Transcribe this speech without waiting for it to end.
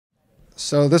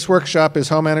So this workshop is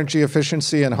home energy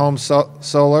efficiency and home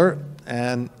solar,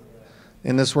 and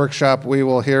in this workshop we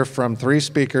will hear from 3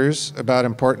 speakers about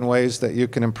important ways that you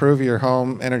can improve your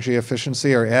home energy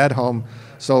efficiency or add home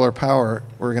solar power.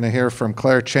 We're going to hear from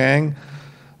Chang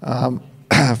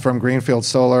from Greenfield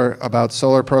Solar about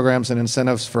solar programs and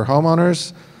incentives for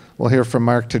homeowners. We'll hear from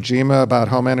Tajima about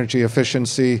home energy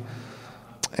efficiency,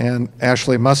 and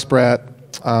Ashley Muspratt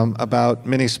about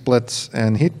mini splits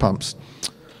and heat pumps.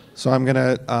 So I'm going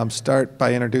to start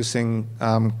by introducing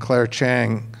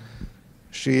Chang.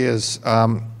 She is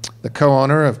the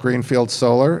co-owner of Greenfield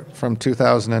Solar from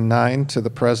 2009 to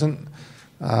the present.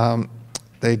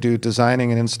 They do designing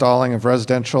and installing of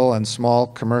residential and small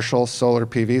commercial solar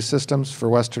PV systems for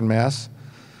Western Mass.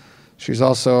 She's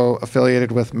also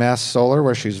affiliated with Mass Solar,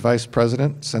 where she's vice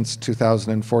president since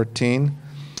 2014.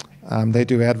 They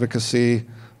do advocacy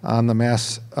on the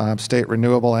Mass state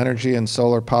renewable energy and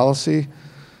solar policy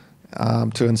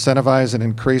to incentivize and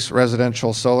increase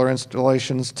residential solar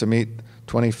installations to meet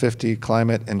 2050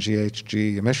 climate and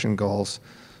GHG emission goals.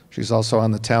 She's also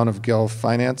on the Town of Gill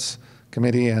Finance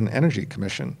Committee and Energy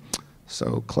Commission.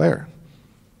 So, Claire,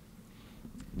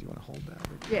 do you want to hold that?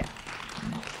 Yeah.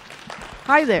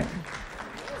 Hi there.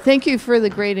 Thank you for the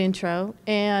great intro.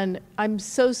 And I'm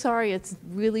so sorry it's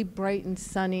really bright and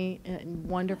sunny and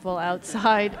wonderful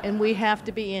outside, and we have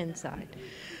to be inside.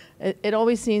 It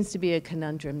always seems to be a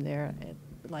conundrum there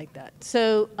like that.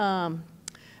 So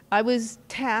I was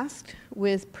tasked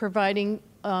with providing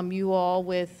you all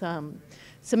with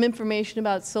some information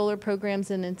about solar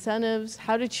programs and incentives,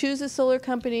 how to choose a solar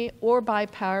company or buy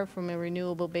power from a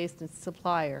renewable-based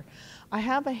supplier. I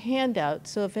have a handout,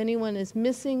 so if anyone is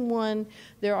missing one,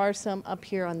 there are some up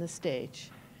here on the stage.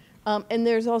 And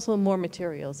there's also more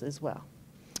materials as well.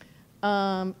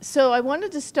 So I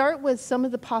wanted to start with some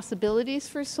of the possibilities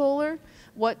for solar,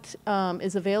 what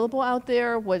is available out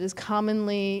there, what is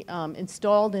commonly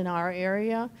installed in our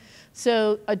area.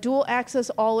 So a dual access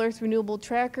all-earth renewable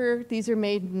tracker, these are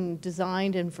made and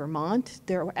designed in Vermont.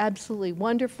 They're absolutely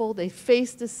wonderful. They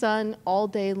face the sun all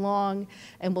day long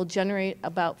and will generate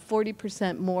about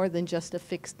 40% more than just a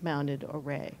fixed mounted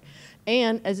array.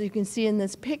 And as you can see in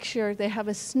this picture, they have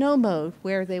a snow mode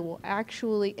where they will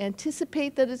actually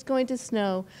anticipate that it's going to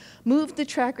snow, move the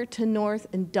tracker to north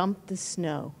and dump the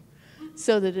snow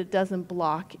so that it doesn't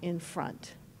block in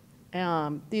front.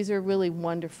 These are really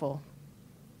wonderful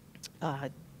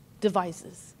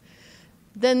devices.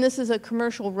 Then this is a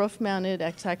commercial roof-mounted,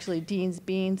 it's actually Dean's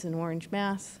Beans in Orange,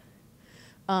 Mass.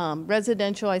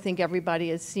 Residential, I think everybody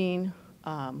has seen,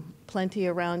 plenty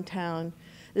around town.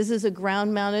 This is a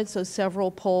ground-mounted, so several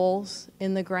poles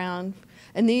in the ground.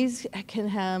 And these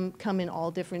can come in all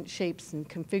different shapes and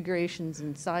configurations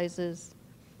and sizes.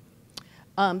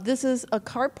 This is a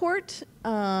carport.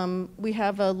 We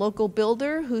have a local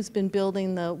builder who's been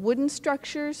building the wooden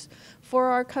structures for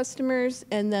our customers,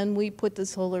 and then we put the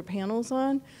solar panels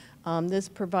on. This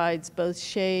provides both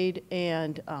shade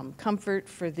and comfort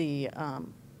for the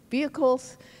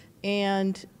vehicles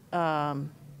and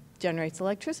generates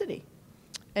electricity.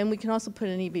 And we can also put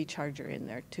an EV charger in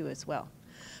there too as well.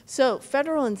 So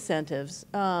federal incentives,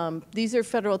 these are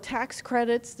federal tax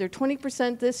credits. They're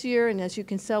 20% this year, and as you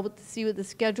can see with the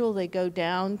schedule, they go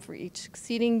down for each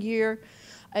succeeding year.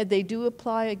 They do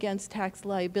apply against tax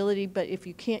liability, but if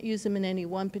you can't use them in any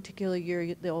one particular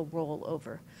year, they'll roll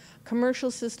over.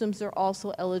 Commercial systems are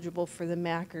also eligible for the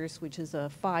MACRS, which is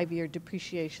a 5-year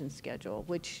depreciation schedule,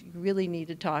 which you really need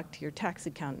to talk to your tax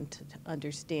accountant to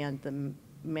understand the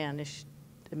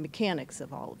mechanics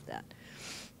of all of that.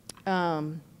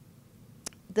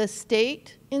 The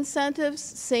state incentives,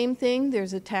 same thing.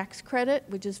 There's a tax credit,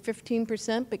 which is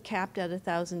 15%, but capped at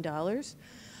 $1,000.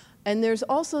 And there's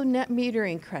also net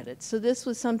metering credits. So this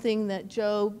was something that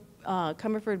Joe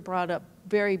Comerford brought up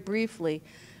very briefly.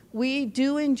 We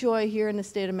do enjoy here in the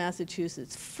state of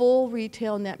Massachusetts full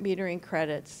retail net metering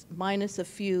credits, minus a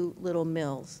few little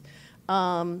mills,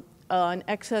 on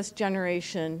excess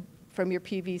generation from your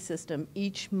PV system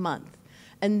each month.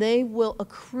 And they will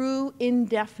accrue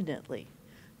indefinitely.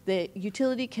 The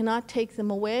utility cannot take them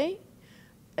away.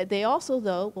 They also,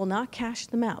 though, will not cash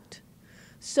them out.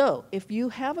 So if you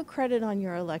have a credit on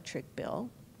your electric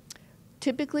bill,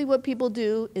 typically what people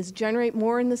do is generate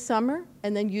more in the summer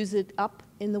and then use it up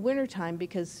in the wintertime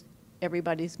because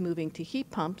everybody's moving to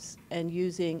heat pumps and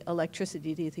using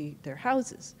electricity to heat their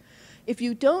houses. If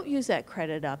you don't use that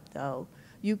credit up, though,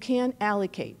 you can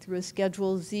allocate through a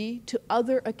Schedule Z to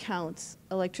other accounts,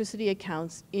 electricity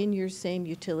accounts, in your same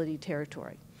utility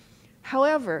territory.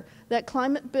 However, that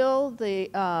climate bill, the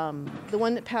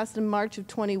one that passed in March of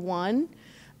 '21,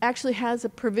 actually has a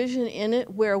provision in it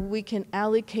where we can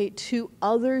allocate to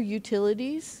other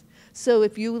utilities. So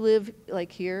if you live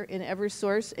like here in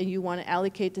Eversource and you want to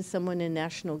allocate to someone in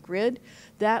National Grid,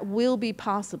 that will be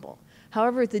possible.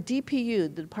 However, the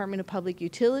DPU, the Department of Public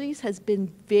Utilities, has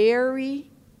been very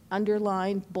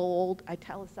underlined, bold,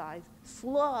 italicized,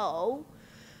 slow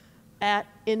at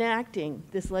enacting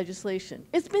this legislation.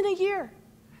 It's been a year,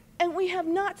 and we have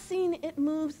not seen it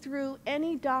move through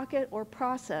any docket or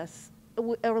process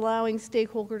allowing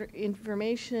stakeholder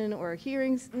information or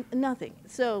hearings, nothing.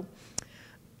 So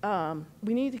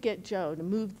we need to get Joe to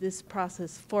move this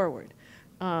process forward.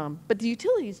 But the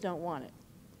utilities don't want it.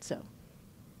 So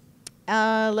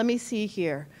let me see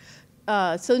here.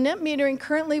 So net metering,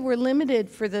 currently we're limited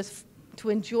for this, to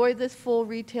enjoy this full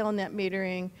retail net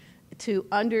metering to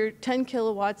under 10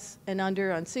 kilowatts and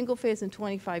under on single phase and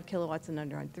 25 kilowatts and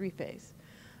under on three phase.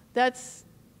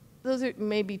 Those are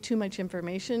maybe too much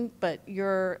information, but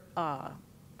your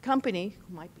company,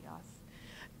 who might be us,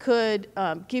 could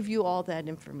give you all that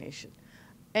information.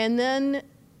 And then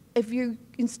if you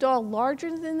install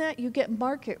larger than that, you get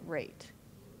market rate.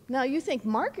 Now you think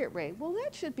market rate, well,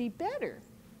 that should be better.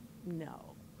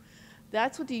 No.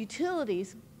 That's what the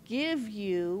utilities give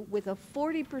you with a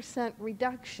 40%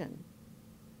 reduction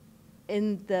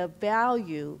in the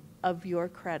value of your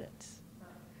credits.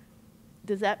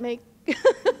 Does that make?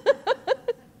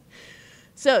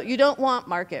 So you don't want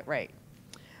market rate.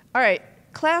 All right,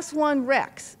 Class 1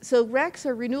 RECs. So RECs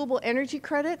are renewable energy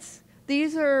credits.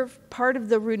 These are part of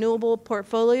the renewable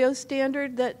portfolio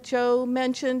standard that Joe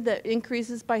mentioned that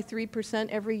increases by 3%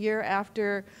 every year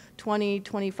after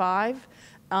 2025.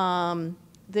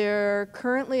 They're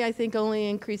currently, I think, only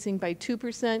increasing by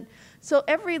 2%. So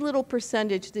every little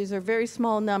percentage, these are very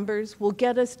small numbers, will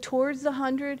get us towards the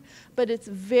 100, but it's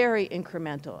very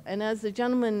incremental. And as the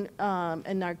gentleman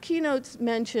in our keynotes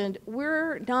mentioned,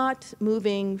 we're not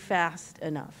moving fast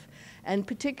enough. And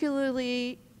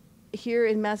particularly here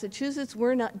in Massachusetts,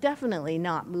 we're definitely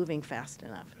not moving fast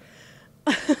enough.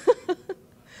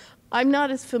 I'm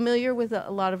not as familiar with a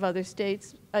lot of other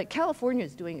states. California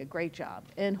is doing a great job,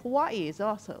 and Hawaii is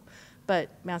also, but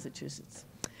Massachusetts.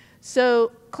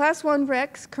 So Class 1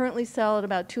 RECs currently sell at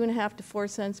about 2.5 to 4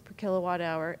 cents per kilowatt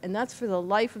hour, and that's for the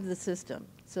life of the system.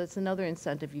 So it's another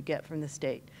incentive you get from the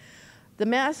state. The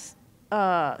Mass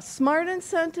Smart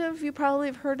incentive you probably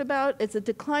have heard about. It's a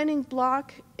declining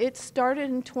block. It started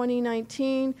in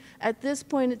 2019. At this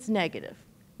point, it's negative,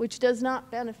 which does not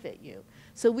benefit you.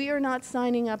 So we are not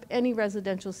signing up any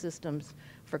residential systems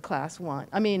for Class 1,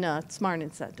 Smart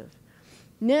incentive.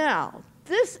 Now,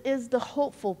 this is the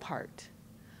hopeful part.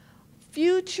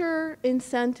 Future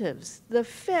incentives. The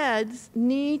feds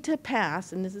need to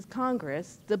pass, and this is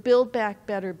Congress, the Build Back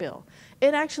Better bill.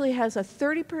 It actually has a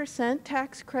 30%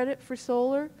 tax credit for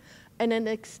solar and an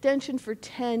extension for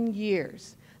 10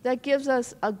 years. That gives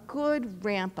us a good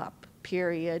ramp-up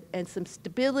period and some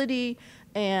stability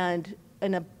and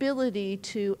an ability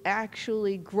to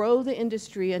actually grow the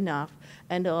industry enough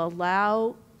and to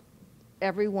allow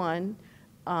everyone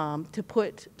to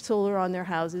put solar on their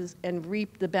houses and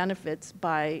reap the benefits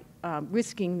by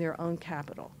risking their own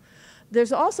capital.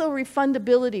 There's also a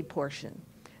refundability portion.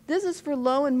 This is for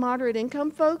low and moderate income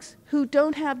folks who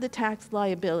don't have the tax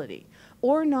liability,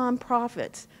 or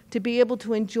nonprofits to be able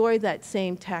to enjoy that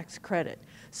same tax credit.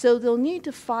 So they'll need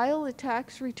to file a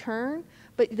tax return,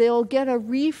 but they'll get a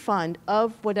refund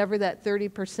of whatever that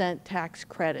 30% tax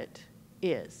credit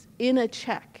is in a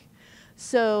check.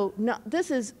 So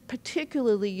this is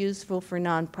particularly useful for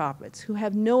nonprofits who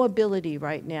have no ability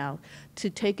right now to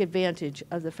take advantage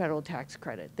of the federal tax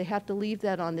credit. They have to leave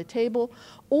that on the table,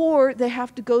 or they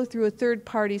have to go through a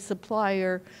third-party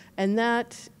supplier, and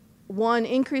that, one,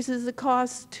 increases the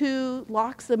cost, two,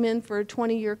 locks them in for a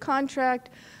 20-year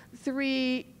contract,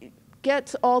 three,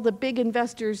 gets all the big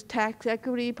investors, tax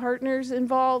equity partners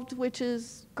involved, which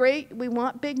is great. We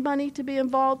want big money to be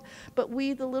involved, but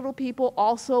we, the little people,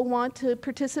 also want to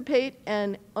participate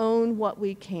and own what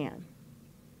we can.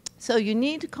 So you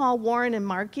need to call Warren and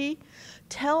Markey.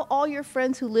 Tell all your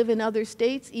friends who live in other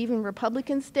states, even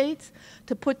Republican states,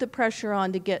 to put the pressure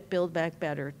on to get Build Back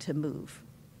Better to move.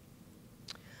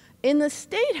 In the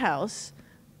State House,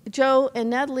 Joe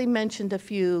and Natalie mentioned a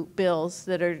few bills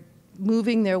that are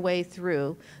moving their way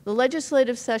through. The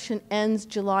legislative session ends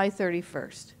July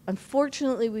 31st.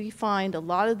 Unfortunately, we find a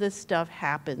lot of this stuff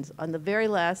happens on the very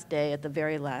last day at the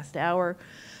very last hour,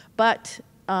 but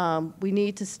we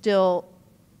need to still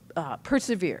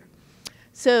persevere.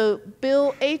 So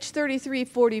Bill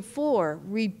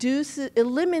H3344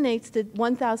 eliminates the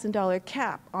 $1,000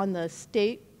 cap on the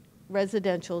state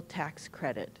residential tax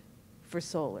credit for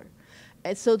solar.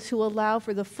 And so to allow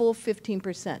for the full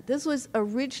 15%. This was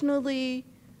originally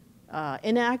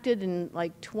enacted in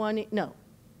like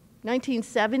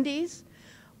 1970s,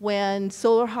 when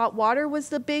solar hot water was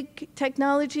the big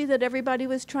technology that everybody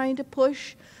was trying to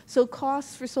push. So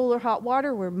costs for solar hot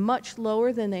water were much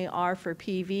lower than they are for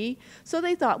PV. So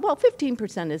they thought, well,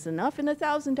 15% is enough and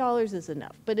 $1,000 is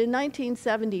enough. But in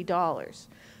 1970 dollars,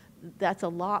 that's a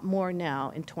lot more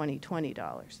now in 2020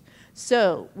 dollars.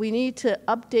 So we need to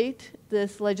update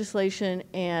this legislation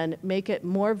and make it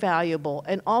more valuable,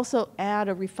 and also add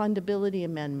a refundability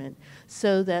amendment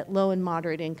so that low and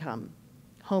moderate income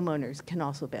homeowners can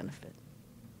also benefit.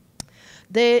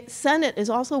 The Senate is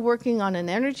also working on an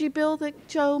energy bill that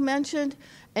Joe mentioned,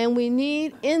 and we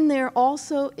need in there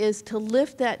also is to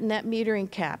lift that net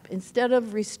metering cap. Instead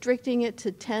of restricting it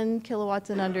to 10 kilowatts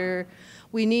and under,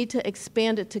 we need to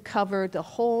expand it to cover the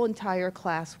whole entire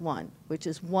class 1, which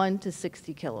is 1 to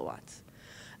 60 kilowatts.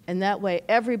 And that way,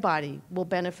 everybody will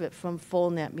benefit from full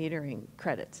net metering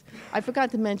credits. I forgot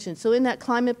to mention, so in that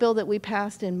climate bill that we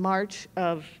passed in March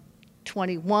of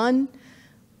 21,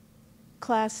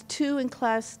 class 2 and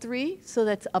class 3, so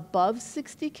that's above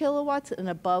 60 kilowatts and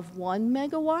above 1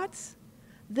 megawatts,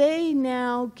 they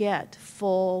now get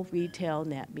full retail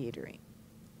net metering.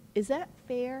 Is that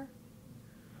fair?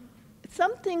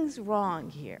 Something's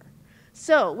wrong here.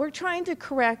 So we're trying to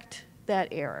correct that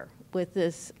error with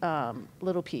this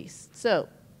little piece. So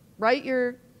write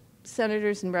your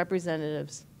senators and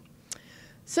representatives.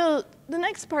 So the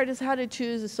next part is how to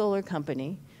choose a solar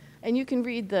company. And you can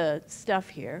read the stuff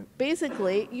here.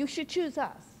 Basically, you should choose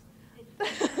us.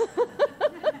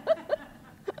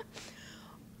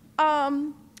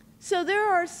 So there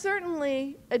are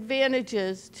certainly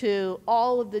advantages to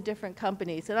all of the different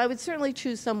companies, and I would certainly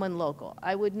choose someone local.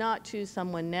 I would not choose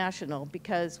someone national,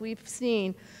 because we've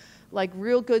seen like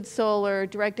Real Good Solar,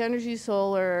 Direct Energy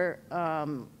Solar,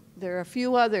 there are a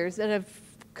few others that have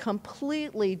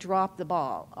completely dropped the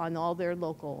ball on all their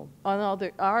local,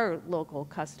 our local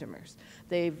customers.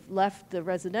 They've left the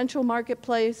residential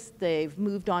marketplace, they've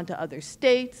moved on to other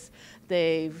states,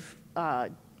 they've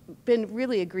been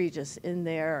really egregious in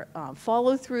their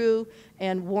follow-through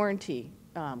and warranty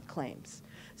claims.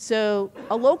 So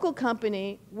a local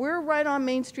company, we're right on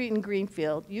Main Street in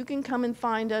Greenfield. You can come and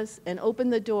find us and open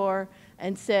the door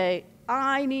and say,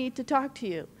 I need to talk to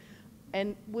you.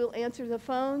 And we'll answer the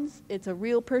phones. It's a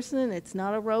real person, it's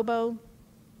not a robo.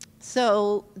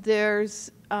 So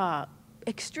there's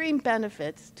extreme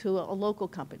benefits to a local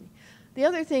company. The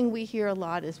other thing we hear a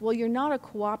lot is, well, you're not a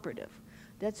cooperative.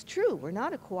 That's true, we're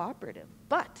not a cooperative,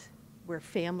 but we're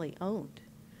family owned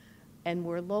and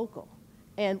we're local.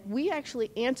 And we actually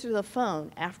answer the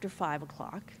phone after 5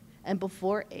 o'clock and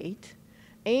before 8,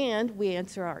 and we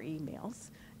answer our emails,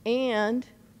 and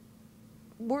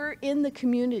we're in the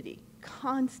community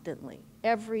constantly,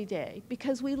 every day,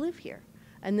 because we live here.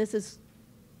 And this is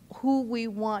who we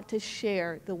want to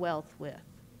share the wealth with.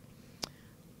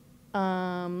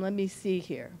 Let me see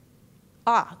here.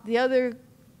 The other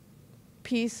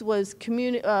piece was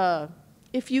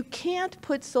if you can't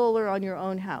put solar on your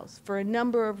own house for a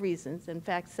number of reasons, in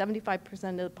fact,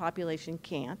 75% of the population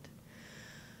can't,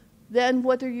 then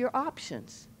what are your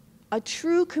options? A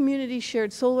true community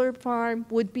shared solar farm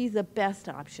would be the best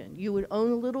option. You would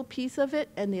own a little piece of it,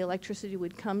 and the electricity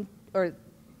would come, or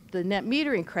the net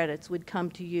metering credits would come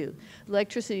to you.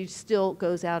 Electricity still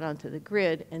goes out onto the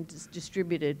grid and is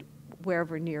distributed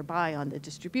wherever nearby on the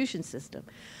distribution system.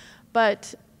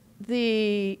 But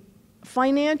the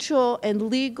financial and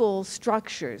legal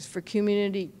structures for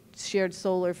community shared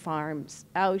solar farms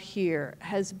out here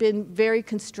has been very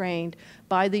constrained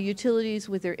by the utilities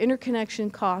with their interconnection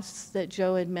costs that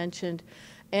Joe had mentioned,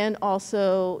 and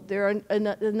also there are a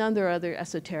number of other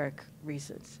esoteric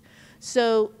reasons.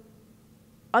 So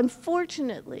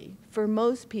unfortunately, for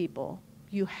most people,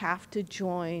 you have to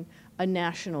join a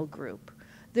national group.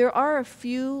 There are a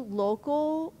few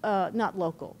local, not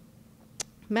local,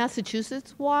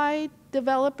 Massachusetts-wide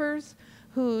developers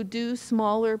who do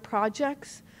smaller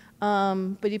projects,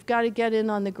 but you've got to get in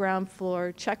on the ground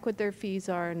floor, check what their fees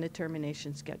are and the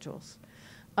termination schedules.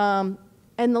 And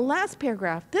the last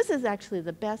paragraph, this is actually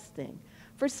the best thing.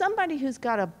 For somebody who's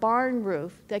got a barn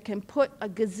roof that can put a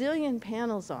gazillion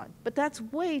panels on, but that's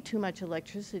way too much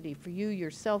electricity for you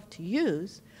yourself to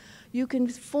use, you can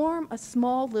form a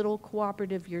small little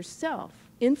cooperative yourself,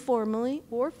 informally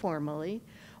or formally,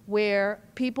 where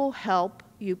people help,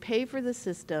 you pay for the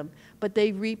system, but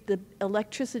they reap the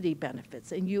electricity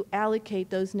benefits, and you allocate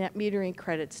those net metering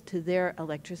credits to their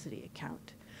electricity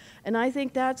account. And I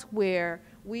think that's where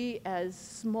we as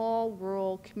small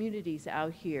rural communities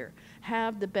out here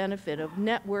have the benefit of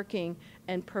networking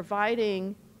and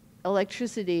providing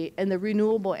electricity and the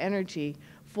renewable energy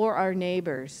for our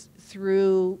neighbors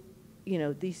through,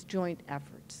 these joint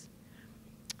efforts.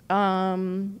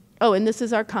 Oh, and this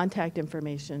is our contact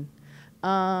information.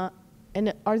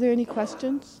 And are there any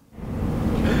questions?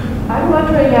 I'm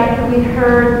wondering, after we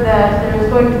heard that there's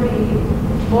going to be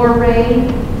more rain,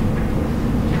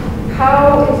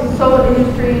 how is the solar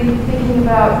industry thinking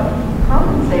about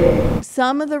compensating?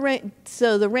 Some of the rain,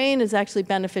 so the rain is actually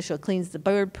beneficial, cleans the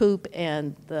bird poop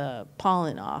and the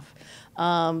pollen off.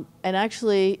 And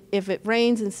actually, if it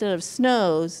rains instead of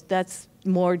snows, that's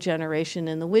more generation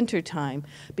in the wintertime,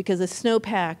 because a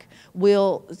snowpack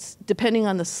will, depending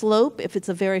on the slope, if it's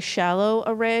a very shallow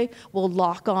array, will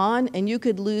lock on, and you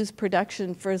could lose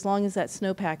production for as long as that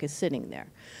snowpack is sitting there.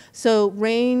 So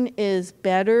rain is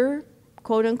better,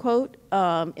 quote unquote,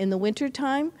 in the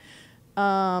wintertime.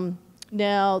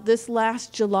 Now, this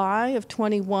last July of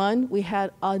 21, we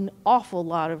had an awful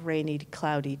lot of rainy,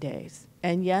 cloudy days.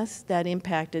 And yes, that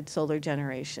impacted solar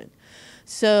generation.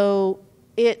 So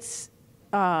it's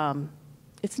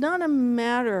not a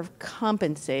matter of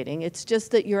compensating. It's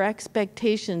just that your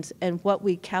expectations and what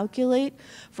we calculate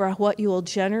for what you will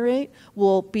generate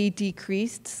will be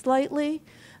decreased slightly.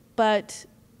 But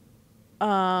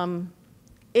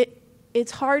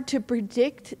it's hard to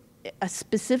predict a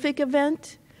specific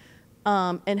event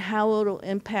and how it'll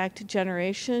impact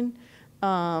generation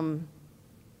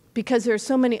because there are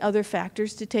so many other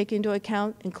factors to take into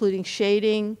account, including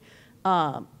shading,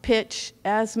 pitch,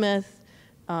 azimuth,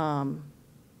 and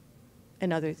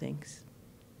other things.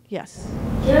 Yes?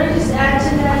 Can I just add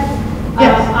to that?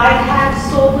 Yes. I have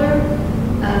solar.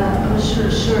 I'm sure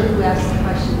who asked the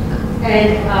question.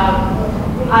 And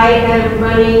I am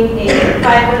running a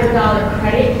 $500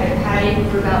 credit. I've had it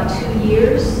for about 2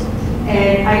 years.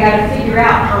 And I got to figure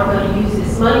out how I'm going to use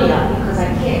this money up because I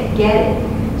can't get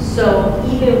it. So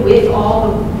even with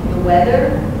all the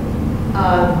weather,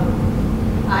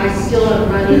 I still am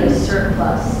running a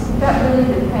surplus. That really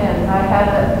depends. I had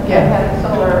a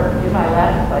solar in my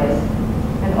last place,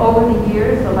 and over the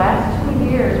years, the last 2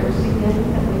 years were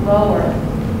significantly lower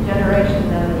generation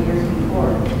than the years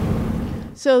before.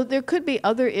 So there could be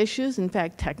other issues, in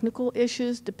fact, technical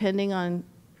issues, depending on,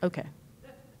 okay.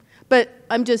 But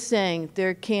I'm just saying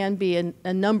there can be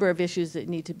a number of issues that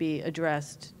need to be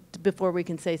addressed before we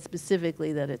can say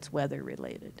specifically that it's weather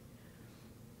related.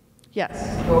 Yes?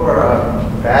 So are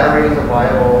batteries a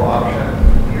viable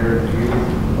option here to use,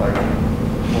 like, to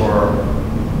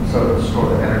store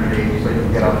the energy so you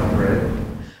can get off the grid?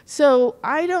 So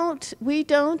we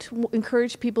don't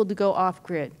encourage people to go off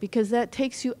grid because that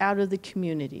takes you out of the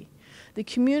community. The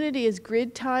community is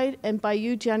grid tied, and by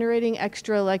you generating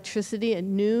extra electricity at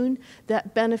noon,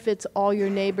 that benefits all your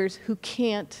neighbors who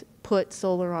can't put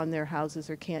solar on their houses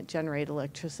or can't generate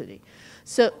electricity.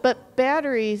 So, but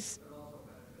batteries.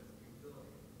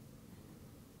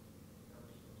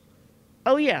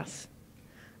 Oh, yes.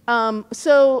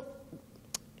 So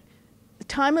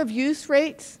time of use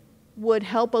rates would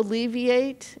help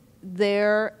alleviate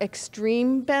their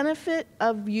extreme benefit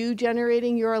of you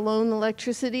generating your own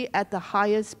electricity at the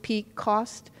highest peak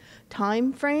cost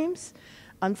time frames.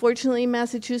 Unfortunately, in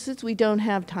Massachusetts, we don't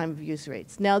have time of use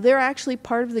rates. Now, they're actually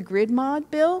part of the grid mod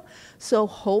bill, so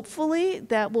hopefully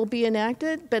that will be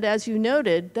enacted. But as you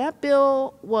noted, that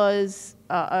bill was,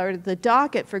 or the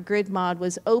docket for grid mod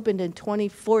was opened in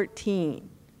 2014.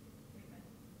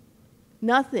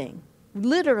 Nothing,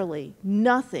 literally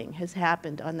nothing has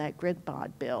happened on that grid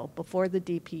mod bill before the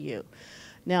DPU.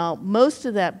 Now, most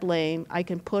of that blame I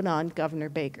can put on Governor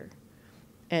Baker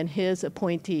and his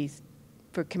appointees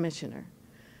for commissioner.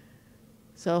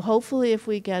 So hopefully if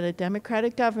we get a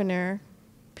Democratic governor,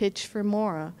 pitch for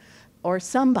Mora, or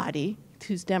somebody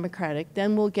who's Democratic,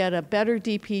 then we'll get a better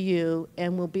DPU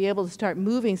and we'll be able to start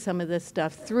moving some of this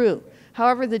stuff through.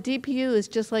 However, the DPU is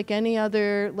just like any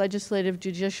other legislative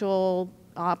judicial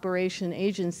operation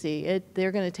agency.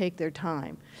 They're going to take their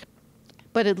time.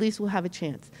 But at least we'll have a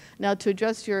chance. Now, to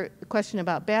address your question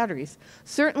about batteries,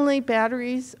 certainly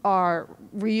batteries are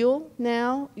real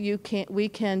now. We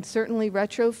can certainly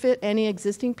retrofit any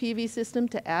existing PV system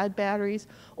to add batteries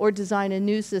or design a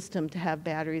new system to have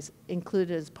batteries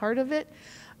included as part of it.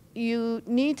 You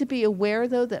need to be aware,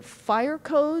 though, that fire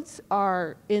codes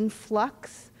are in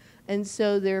flux, and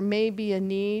so there may be a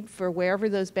need for wherever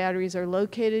those batteries are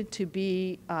located to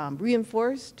be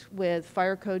reinforced with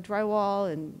fire code drywall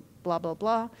and blah, blah,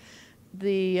 blah.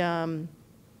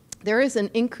 There is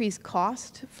an increased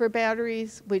cost for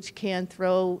batteries, which can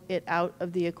throw it out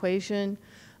of the equation.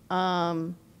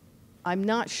 I'm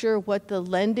not sure what the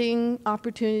lending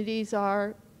opportunities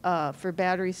are for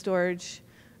battery storage.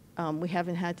 We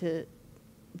haven't had to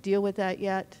deal with that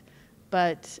yet,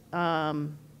 but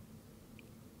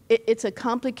it's a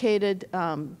complicated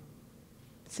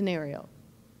scenario.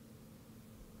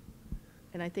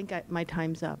 And I think my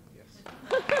time's up. Yes.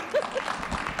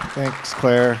 Thanks,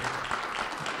 Claire.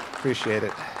 Appreciate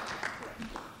it.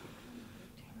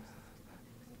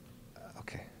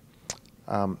 Okay.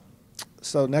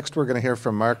 So next we're going to hear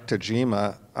from Mark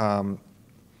Tajima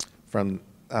from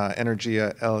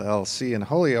Energia LLC in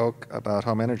Holyoke about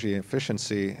home energy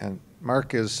efficiency. And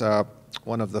Mark is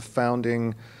one of the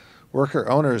founding worker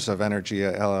owners of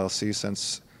Energia LLC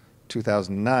since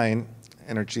 2009.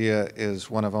 Energia is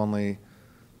one of the only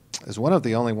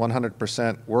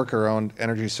 100% worker-owned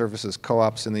energy services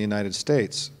co-ops in the United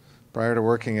States. Prior to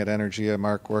working at Energia,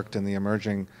 Mark worked in the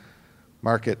emerging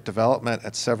market development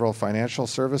at several financial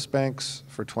service banks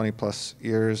for 20-plus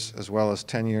years, as well as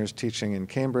 10 years teaching in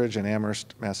Cambridge and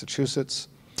Amherst, Massachusetts.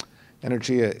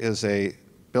 Energia is a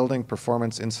building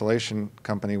performance insulation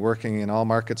company working in all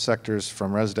market sectors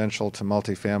from residential to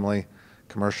multifamily,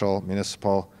 commercial,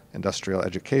 municipal, industrial,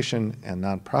 education, and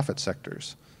nonprofit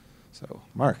sectors. So,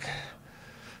 Mark.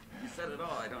 You said it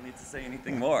all. I don't need to say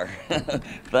anything more.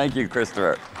 Thank you,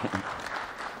 Christopher.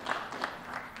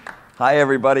 Hi,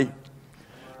 everybody.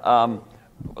 A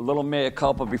little mea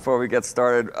culpa before we get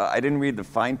started. I didn't read the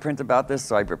fine print about this,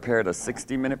 so I prepared a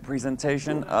 60-minute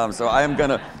presentation. So I'm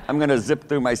gonna zip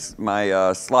through my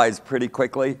slides pretty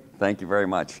quickly. Thank you very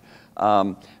much.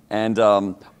 All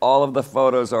of the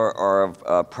photos are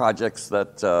of projects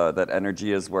that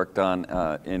Energia has worked on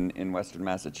in Western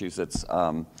Massachusetts.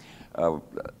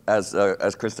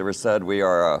 As Christopher said, we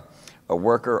are a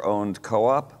worker-owned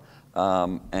co-op.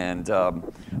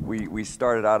 We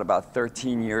started out about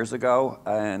 13 years ago,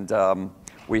 and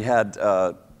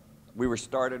we were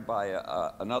started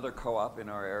by another co-op in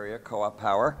our area, Co-op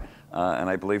Power, and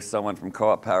I believe someone from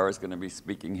Co-op Power is going to be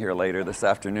speaking here later this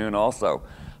afternoon also.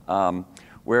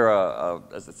 We're,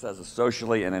 as it says, a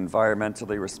socially and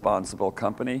environmentally responsible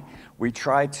company. We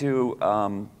try to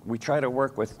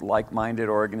work with like-minded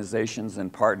organizations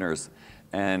and partners.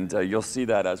 And you'll see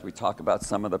that as we talk about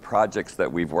some of the projects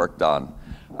that we've worked on.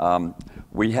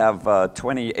 We have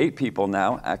 28 people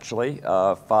now, actually,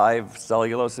 5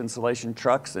 cellulose insulation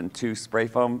trucks and 2 spray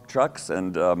foam trucks.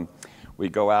 And we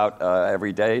go out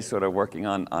every day sort of working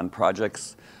on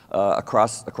projects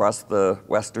across the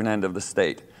western end of the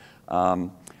state.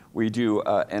 We do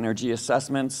energy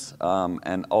assessments,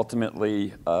 and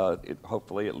ultimately,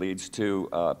 hopefully it leads to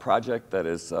a project that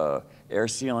is air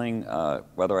sealing,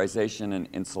 weatherization, and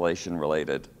insulation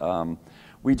related.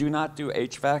 We do not do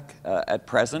HVAC at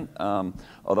present,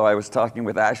 although I was talking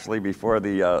with Ashley before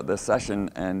the session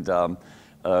and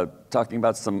talking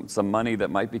about some money that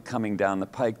might be coming down the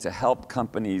pike to help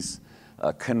companies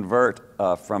convert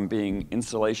from being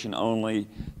insulation only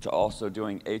to also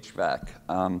doing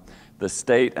HVAC. The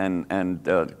state and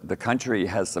the country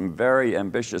has some very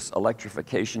ambitious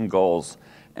electrification goals,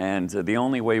 and the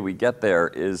only way we get there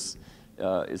is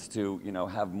to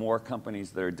have more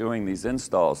companies that are doing these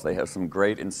installs. They have some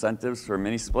great incentives for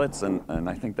mini splits, and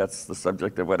I think that's the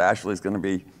subject of what Ashley's going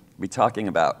to be talking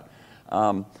about.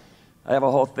 I have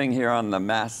a whole thing here on the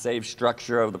mass save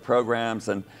structure of the programs,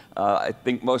 and I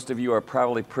think most of you are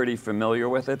probably pretty familiar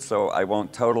with it, so I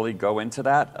won't totally go into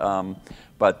that.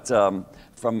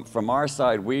 From our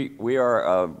side, we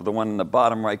are the one in the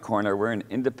bottom right corner. We're an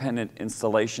independent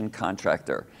installation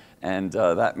contractor, and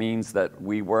that means that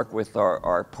we work with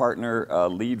our partner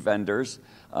lead vendors,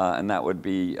 and that would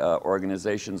be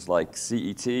organizations like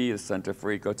CET, the Center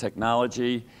for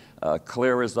EcoTechnology,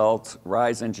 Clear Results,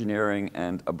 Rise Engineering,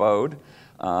 and Abode,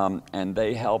 and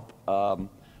they help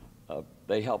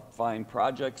find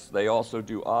projects. They also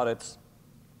do audits,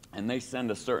 and they send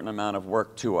a certain amount of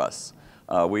work to us.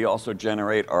 We also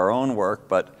generate our own work,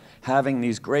 but having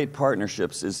these great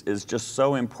partnerships is just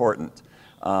so important.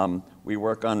 We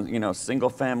work on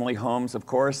single-family homes, of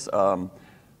course. I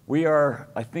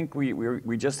think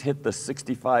we just hit the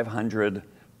 6,500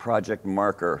 project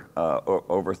marker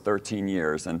over 13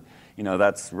 years, and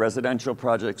that's residential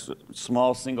projects,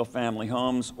 small single-family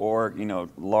homes, or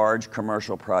large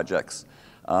commercial projects.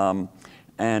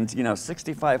 And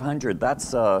 6,500,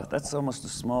 that's almost a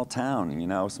small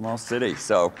town, small city.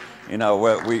 So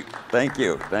thank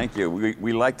you.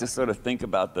 We like to sort of think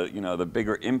about the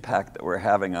bigger impact that we're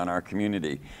having on our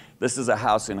community. This is a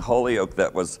house in Holyoke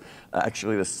that was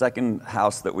actually the second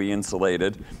house that we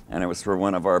insulated, and it was for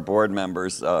one of our board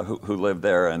members who lived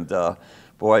there. And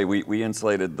boy, we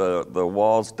insulated the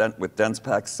walls with dense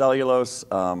pack cellulose.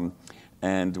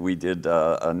 And we did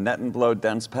a net and blow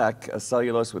dense pack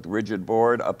cellulose with rigid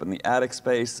board up in the attic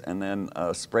space, and then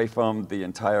spray foamed the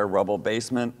entire rubble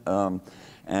basement.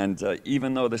 And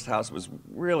even though this house was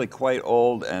really quite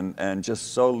old and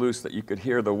just so loose that you could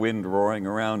hear the wind roaring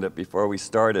around it before we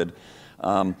started,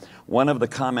 one of the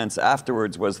comments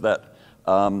afterwards was that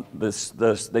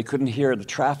they couldn't hear the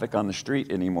traffic on the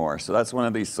street anymore. So that's one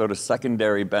of these sort of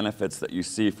secondary benefits that you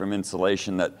see from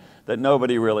insulation that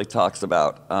nobody really talks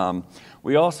about.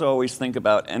 We also always think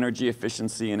about energy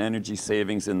efficiency and energy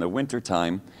savings in the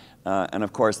wintertime. And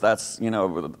of course, that's, you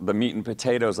know, the meat and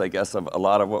potatoes, I guess, of a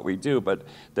lot of what we do. But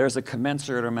there's a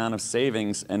commensurate amount of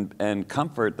savings and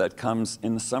comfort that comes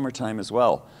in the summertime as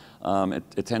well.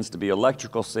 It tends to be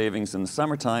electrical savings in the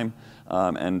summertime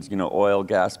and, you know, oil,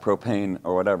 gas, propane,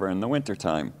 or whatever in the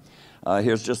wintertime.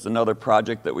 Here's just another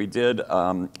project that we did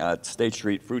at State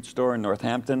Street Fruit Store in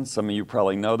Northampton. Some of you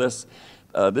probably know this.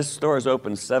 This store is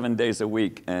open 7 days a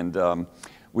week, and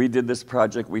we did this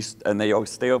project, and they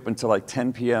stay open till like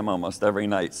 10 p.m. almost every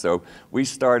night. So we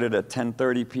started at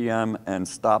 10:30 p.m. and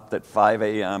stopped at 5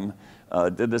 a.m.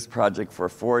 Did this project for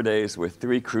 4 days with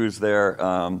 3 crews there. It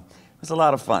was a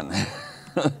lot of fun.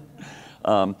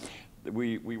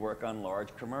 We work on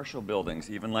large commercial buildings,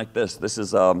 even like this. This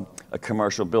is a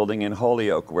commercial building in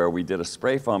Holyoke where we did a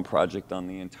spray foam project on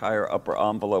the entire upper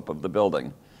envelope of the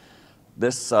building.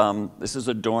 This is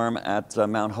a dorm at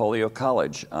Mount Holyoke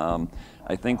College.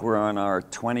 I think we're on our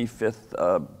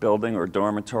 25th building or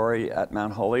dormitory at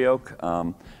Mount Holyoke.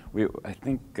 I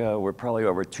think we're probably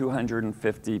over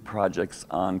 250 projects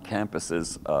on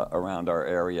campuses around our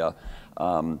area.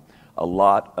 A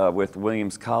lot with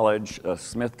Williams College,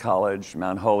 Smith College,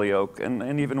 Mount Holyoke,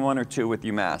 and even 1 or 2 with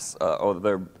UMass.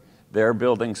 Although their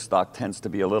building stock tends to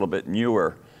be a little bit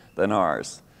newer than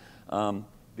ours.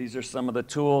 These are some of the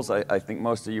tools. I think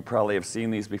most of you probably have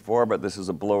seen these before, but this is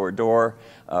a blower door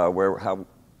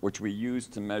which we use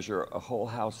to measure a whole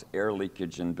house air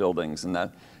leakage in buildings, and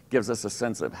that gives us a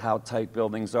sense of how tight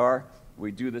buildings are.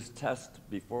 We do this test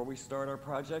before we start our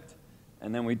project,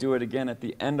 and then we do it again at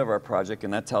the end of our project,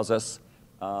 and that tells us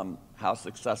how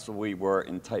successful we were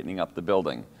in tightening up the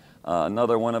building.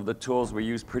 Another one of the tools we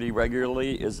use pretty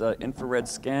regularly is an infrared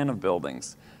scan of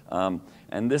buildings.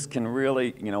 And this can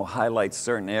really, you know, highlight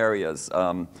certain areas.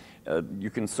 You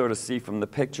can sort of see from the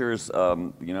pictures,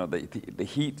 you know, the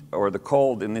heat or the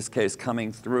cold, in this case,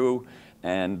 coming through,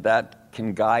 and that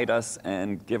can guide us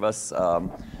and give us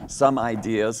some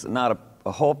ideas, not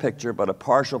a whole picture, but a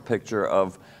partial picture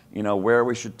of, you know, where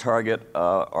we should target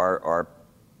our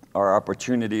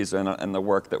opportunities and the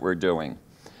work that we're doing.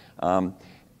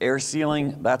 Air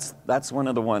sealing, that's one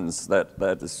of the ones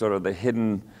that is sort of the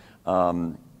hidden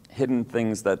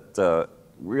things that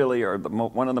really are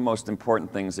one of the most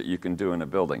important things that you can do in a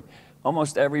building.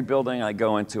 Almost every building I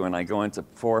go into, and I go into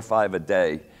 4 or 5 a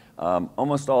day,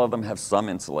 almost all of them have some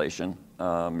insulation.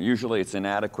 Usually it's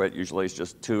inadequate. Usually it's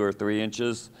just 2 or 3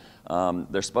 inches.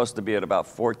 They're supposed to be at about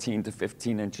 14 to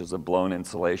 15 inches of blown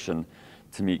insulation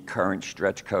to meet current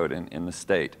stretch code in the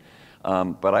state.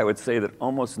 But I would say that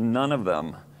almost none of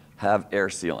them have air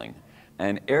sealing.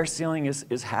 And air sealing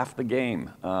is half the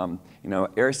game. You know,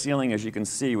 air sealing, as you can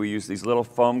see, we use these little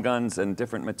foam guns and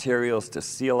different materials to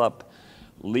seal up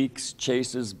leaks,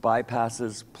 chases,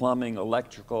 bypasses, plumbing,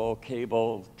 electrical,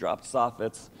 cable, drop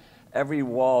soffits. Every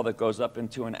wall that goes up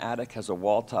into an attic has a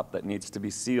wall top that needs to be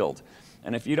sealed.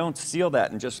 And if you don't seal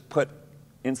that and just put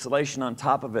insulation on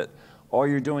top of it, all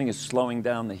you're doing is slowing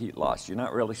down the heat loss. You're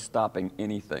not really stopping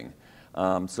anything.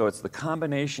 So it's the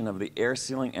combination of the air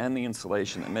sealing and the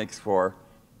insulation that makes for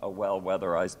a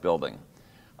well-weatherized building.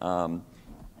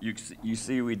 You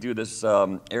see we do this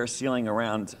air sealing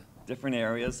around different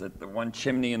areas. At the one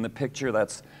chimney in the picture,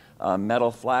 that's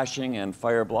metal flashing and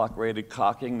fire block rated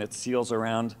caulking that seals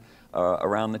around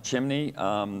the chimney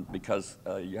because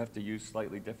you have to use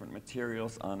slightly different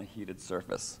materials on a heated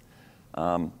surface.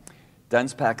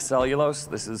 Dense packed cellulose,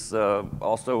 this is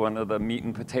also one of the meat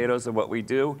and potatoes of what we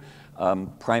do.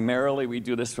 Primarily, we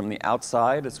do this from the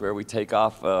outside. It's where we take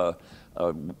off a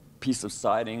piece of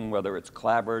siding, whether it's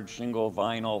clapboard, shingle,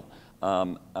 vinyl,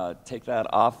 take that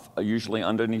off, usually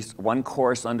underneath one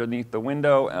course underneath the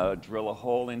window, drill a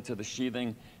hole into the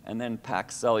sheathing, and then pack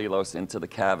cellulose into the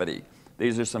cavity.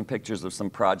 These are some pictures of some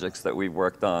projects that we've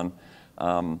worked on.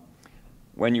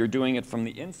 When you're doing it from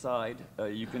the inside,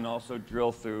 you can also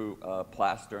drill through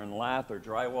plaster and lath or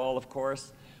drywall, of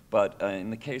course. But in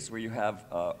the case where you have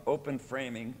open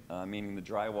framing, meaning the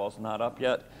drywall's not up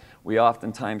yet, we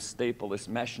oftentimes staple this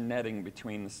mesh netting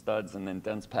between the studs and then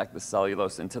dense pack the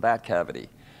cellulose into that cavity.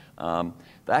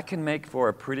 That can make for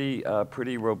a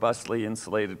pretty robustly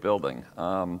insulated building.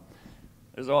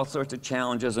 There's all sorts of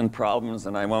challenges and problems,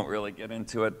 and I won't really get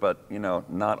into it, but you know,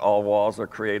 not all walls are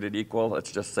created equal,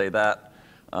 let's just say that.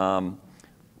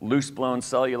 loose blown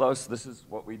cellulose. This is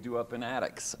what we do up in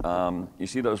attics. You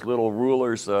see those little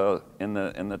rulers in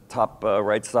the top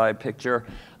right side picture?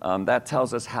 That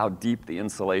tells us how deep the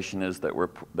insulation is that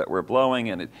we're blowing,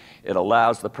 and it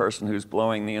allows the person who's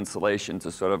blowing the insulation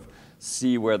to sort of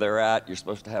see where they're at. You're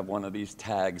supposed to have one of these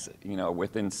tags,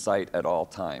 within sight at all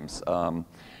times.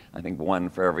 I think one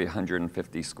for every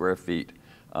 150 square feet.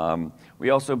 We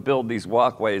also build these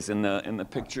walkways in the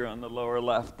picture on the lower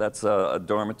left. That's a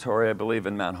dormitory, I believe,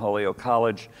 in Mount Holyoke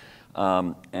College.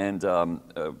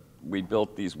 We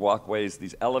built these walkways,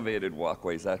 these elevated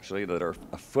walkways, actually, that are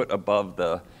a foot above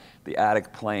the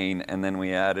attic plane, and then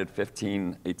we added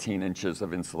 18 inches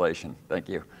of insulation. Thank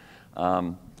you.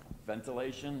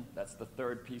 Ventilation, that's the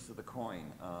third piece of the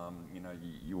coin.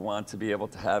 You want to be able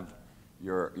to have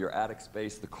your attic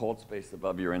space, the cold space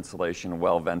above your insulation,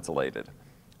 well ventilated.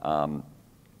 I'll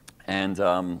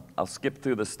skip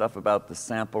through the stuff about the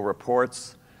sample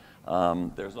reports.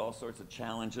 There's all sorts of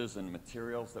challenges and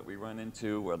materials that we run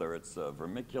into, whether it's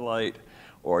vermiculite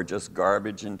or just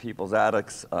garbage in people's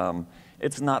attics.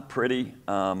 It's not pretty,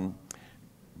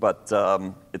 but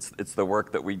it's the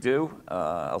work that we do.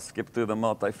 I'll skip through the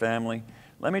multifamily.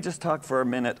 Let me just talk for a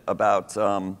minute about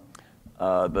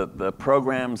the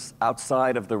programs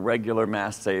outside of the regular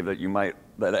mass save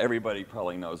that everybody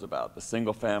probably knows about, the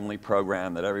single family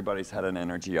program that everybody's had an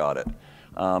energy audit.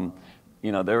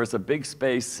 There was a big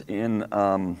space in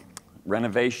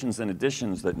renovations and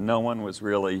additions that no one was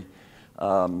really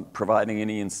providing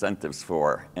any incentives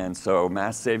for. And so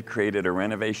Mass Save created a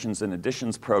renovations and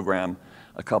additions program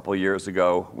a couple years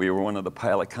ago. We were one of the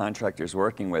pilot contractors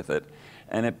working with it.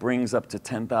 And it brings up to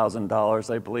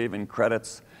 $10,000, I believe, in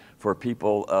credits for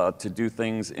people to do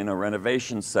things in a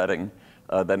renovation setting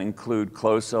that include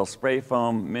closed cell spray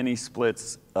foam, mini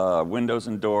splits, windows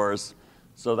and doors.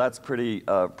 So that's pretty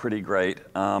great.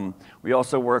 We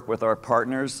also work with our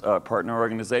partners, partner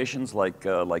organizations like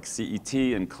CET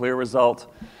and Clear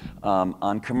Result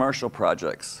on commercial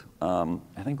projects. I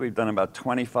think we've done about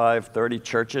 25, 30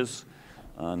 churches.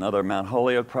 Another Mount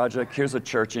Holyoke project. Here's a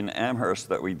church in Amherst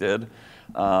that we did.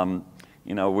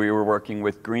 We were working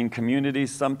with green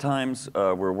communities sometimes.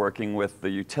 We're working with the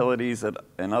utilities and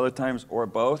other times, or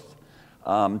both,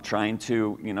 trying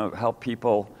to help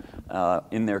people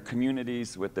in their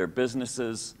communities with their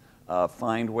businesses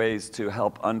find ways to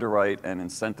help underwrite and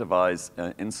incentivize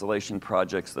insulation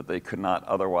projects that they could not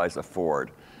otherwise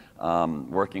afford.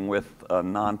 Working with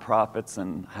nonprofits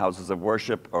and houses of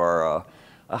worship are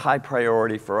a high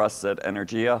priority for us at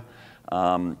Energia.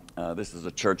 This is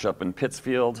a church up in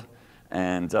Pittsfield.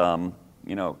 And,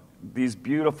 these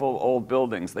beautiful old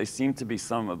buildings, they seem to be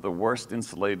some of the worst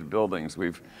insulated buildings.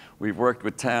 We've worked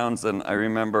with towns, and I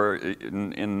remember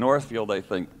in Northfield, I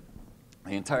think,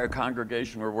 the entire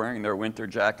congregation were wearing their winter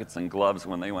jackets and gloves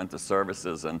when they went to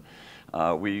services. And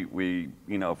we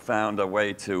found a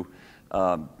way to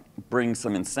bring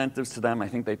some incentives to them. I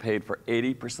think they paid for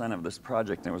 80% of this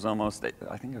project. It was almost,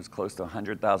 I think it was close to a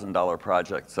 $100,000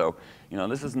 project. So,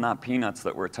 this is not peanuts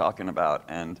that we're talking about.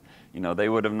 And, they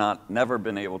would have never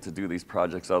been able to do these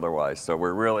projects otherwise. So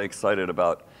we're really excited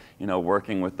about,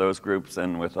 working with those groups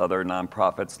and with other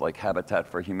nonprofits like Habitat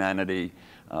for Humanity,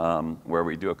 where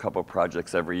we do a couple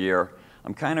projects every year.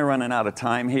 I'm kind of running out of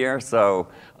time here, so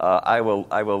I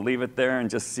will leave it there and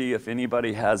just see if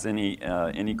anybody has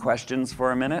any questions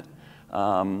for a minute.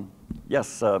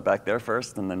 Yes, back there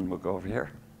first, and then we'll go over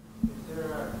here. Is there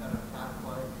a kind of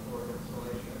pathway for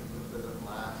insulation? Does it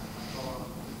last? How long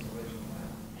does insulation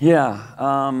last?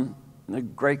 Yeah, a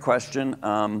great question.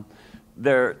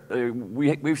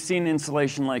 We've seen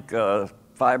insulation like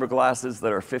fiberglasses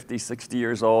that are 50, 60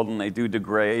 years old, and they do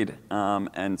degrade.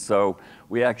 And so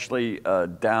we actually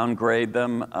downgrade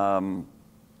them,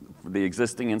 the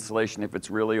existing insulation, if it's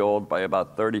really old, by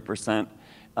about 30%.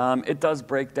 It does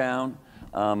break down.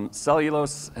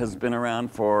 Cellulose has been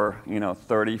around for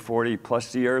 30, 40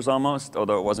 plus years almost,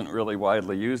 although it wasn't really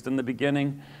widely used in the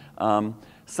beginning.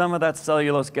 Some of that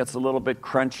cellulose gets a little bit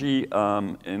crunchy.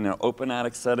 In an open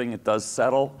attic setting, it does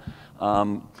settle.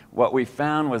 What we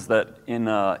found was that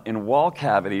in wall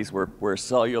cavities where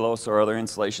cellulose or other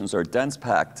insulations are dense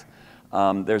packed,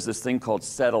 there's this thing called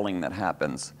settling that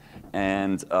happens.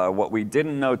 And what we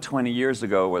didn't know 20 years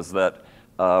ago was that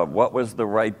what was the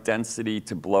right density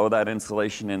to blow that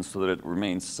insulation in so that it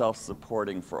remains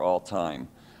self-supporting for all time.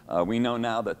 We know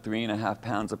now that 3.5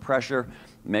 pounds of pressure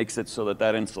makes it so that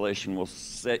that insulation will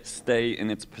stay in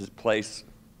its place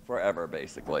forever,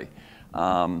 basically.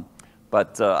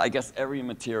 But I guess every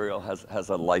material has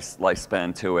a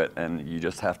lifespan to it, and you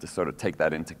just have to sort of take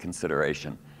that into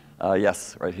consideration.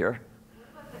 Yes, right here.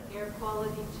 What about the air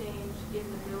quality change in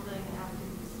the building after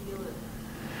you seal it?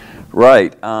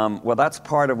 Right. Well, that's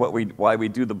part of why we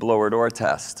do the blower door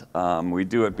test. We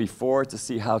do it before to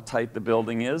see how tight the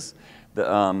building is.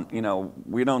 You know,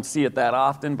 we don't see it that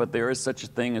often, but there is such a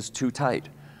thing as too tight.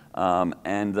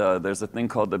 There's a thing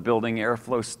called the building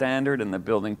airflow standard and the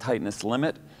building tightness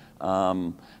limit.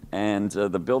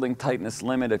 The building tightness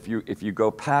limit, if you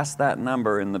go past that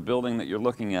number in the building that you're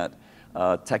looking at,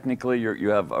 technically you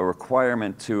have a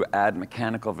requirement to add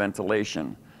mechanical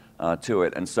ventilation to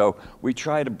it. And so we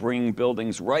try to bring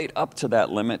buildings right up to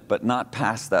that limit, but not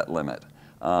past that limit.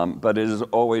 But it is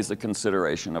always a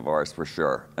consideration of ours for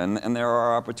sure. And there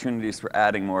are opportunities for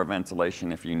adding more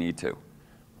ventilation if you need to.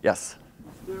 Yes?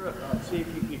 Is there say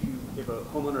if a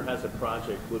homeowner has a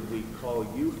project, would we call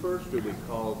you first, or would we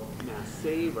call Mass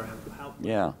Save, or how?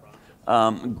 Yeah.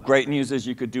 Great news is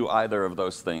you could do either of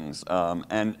those things.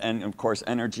 And of course,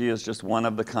 Energia is just one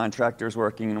of the contractors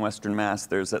working in Western Mass.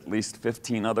 There's at least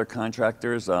 15 other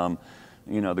contractors.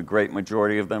 You know, the great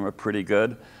majority of them are pretty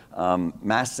good.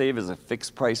 Mass Save is a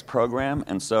fixed price program,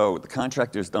 and so the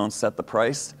contractors don't set the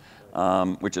price,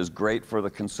 which is great for the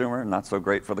consumer, not so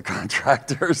great for the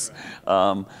contractors.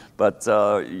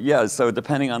 Yeah, so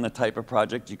depending on the type of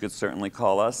project, you could certainly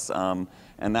call us.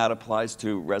 And that applies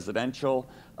to residential.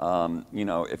 You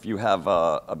know, if you have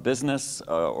a business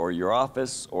or your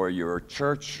office or your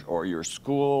church or your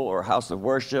school or house of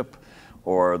worship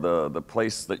or the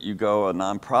place that you go, a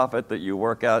nonprofit that you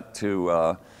work at,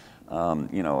 to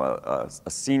you know, a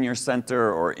senior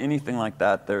center or anything like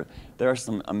that, there are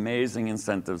some amazing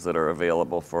incentives that are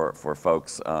available for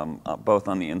folks, both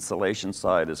on the insulation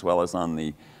side as well as on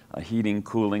the heating,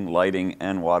 cooling, lighting,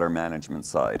 and water management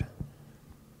side.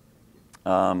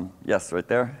 Yes, right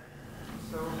there.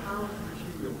 So how have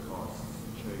material costs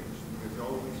changed? Because I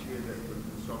always hear that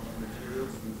with construction materials,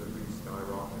 things have really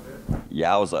skyrocketed.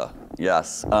 Yowza,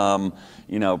 yes.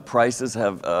 You know, prices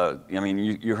have, I mean,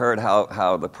 you heard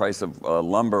how the price of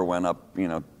lumber went up, you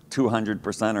know,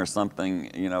 200% or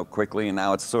something, you know, quickly, and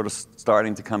now it's sort of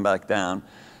starting to come back down.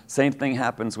 Same thing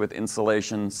happens with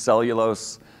insulation,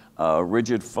 cellulose,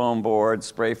 rigid foam board,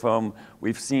 spray foam.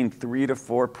 We've seen 3 to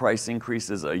 4 price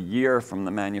increases a year from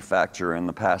the manufacturer in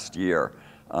the past year.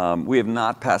 We have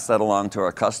not passed that along to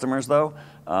our customers, though.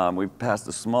 We've passed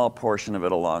a small portion of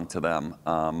it along to them.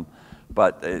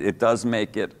 But it does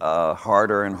make it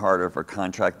harder and harder for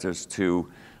contractors to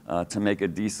make a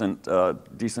decent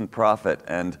profit.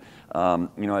 And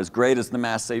you know, as great as the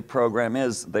Mass Save program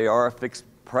is, they are a fixed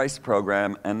price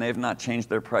program, and they've not changed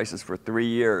their prices for 3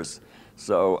 years.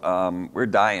 So we're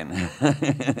dying,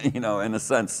 you know, in a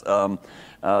sense.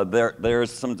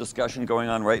 There's some discussion going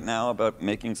on right now about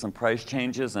making some price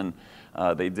changes, and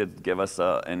they did give us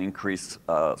an increase,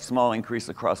 small increase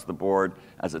across the board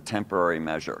as a temporary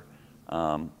measure.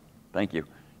 Thank you.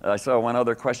 I saw one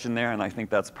other question there, and I think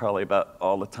that's probably about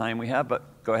all the time we have, but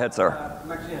go ahead, sir.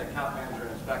 I'm actually an account manager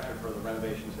and inspector for the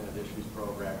Renovations and Additions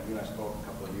program. You and I spoke a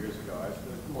couple of years ago. I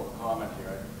just more of a comment here.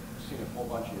 I've seen a whole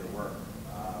bunch of your work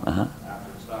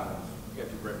after it's done. You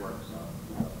guys do great work, so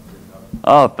good job.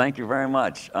 Oh, thank you very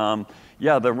much.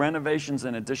 Yeah, the Renovations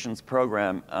and Additions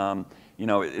program, you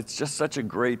know, it's just such a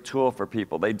great tool for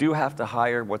people. They do have to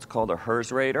hire what's called a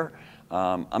HERS rater.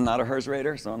 I'm not a HERS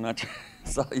rater, so I'm not trying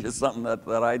to sell you something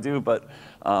that I do, but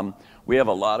we have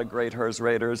a lot of great HERS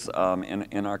raters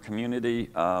in our community.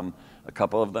 A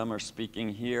couple of them are speaking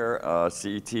here.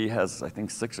 CET has, I think,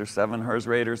 6 or 7 HERS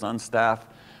raters on staff,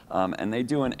 and they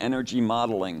do an energy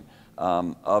modeling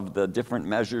of the different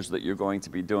measures that you're going to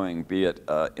be doing, be it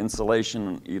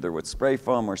insulation either with spray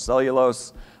foam or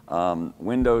cellulose,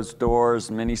 windows,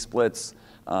 doors, mini splits,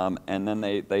 and then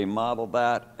they model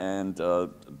that, and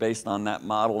based on that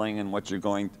modeling and what you're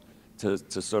going to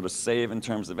sort of save in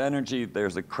terms of energy,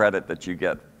 there's a credit that you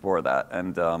get for that.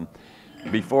 And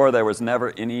before, there was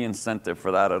never any incentive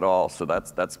for that at all, so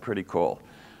that's pretty cool.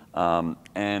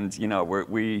 And you know,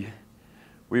 we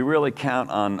really count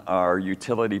on our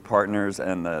utility partners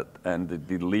and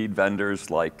the lead vendors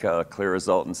like Clear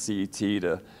Result and CET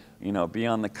to, you know, be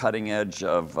on the cutting edge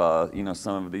of you know,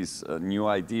 some of these new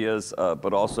ideas,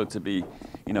 but also to be,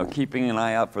 you know, keeping an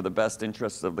eye out for the best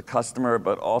interests of the customer,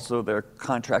 but also their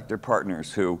contractor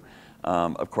partners who,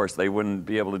 of course, they wouldn't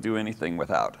be able to do anything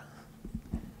without.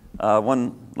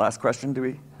 One last question. Do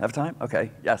we have time?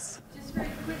 Okay. Yes. Just very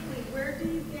quickly, where do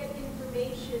you get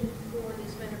information for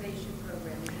this renovation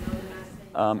program? Is it on the Mass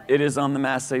Save site? It is on the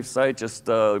Mass Save site. Just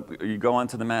you go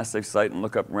onto the Mass Save site and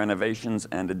look up Renovations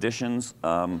and Additions,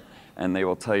 and they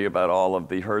will tell you about all of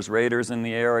the HERS raters in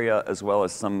the area, as well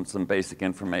as some basic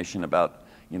information about,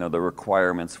 you know, the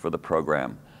requirements for the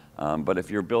program. But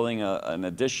if you're building an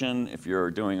addition, if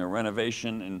you're doing a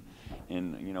renovation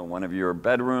in one of your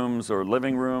bedrooms or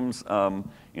living rooms,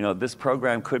 this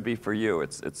program could be for you.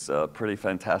 It's pretty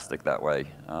fantastic that way.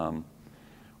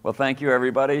 Well, thank you,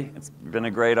 everybody. It's been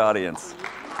a great audience.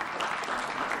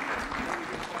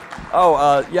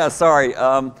 Oh, yeah, sorry.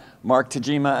 Mark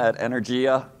Tajima at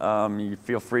Energia. You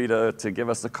feel free to give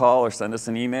us a call or send us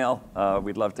an email.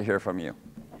 We'd love to hear from you.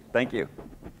 Thank you.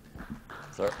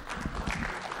 Sir.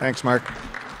 Thanks, Mark.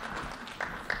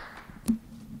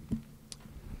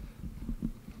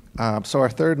 So our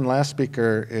third and last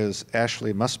speaker is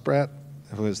Ashley Muspratt,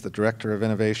 who is the Director of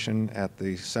Innovation at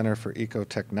the Center for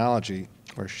EcoTechnology,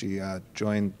 where she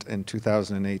joined in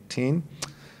 2018.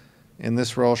 In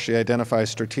this role, she identifies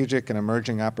strategic and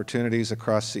emerging opportunities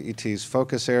across CET's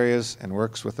focus areas and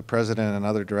works with the president and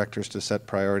other directors to set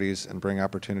priorities and bring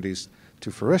opportunities to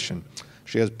fruition.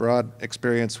 She has broad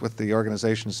experience with the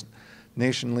organization's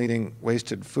nation-leading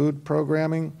wasted food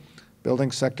programming,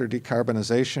 building sector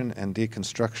decarbonization, and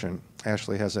deconstruction.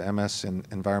 Ashley has a MS in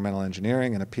environmental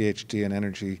engineering and a PhD in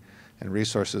energy and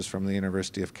resources from the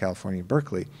University of California,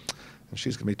 Berkeley. And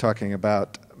she's going to be talking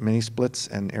about mini splits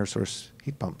and air source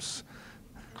heat pumps.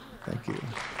 Thank you.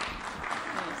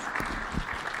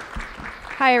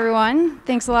 Hi, everyone.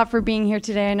 Thanks a lot for being here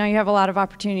today. I know you have a lot of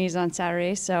opportunities on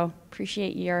Saturday, so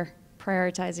appreciate your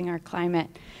prioritizing our climate.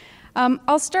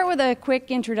 I'll start with a quick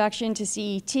introduction to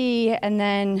CET, and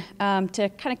then to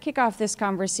kind of kick off this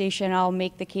conversation, I'll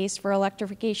make the case for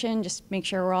electrification, just make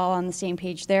sure we're all on the same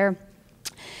page there.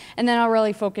 And then I'll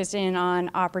really focus in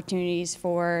on opportunities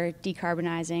for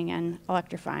decarbonizing and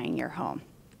electrifying your home.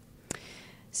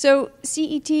 So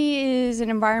CET is an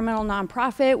environmental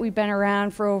nonprofit. We've been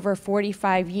around for over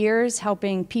 45 years,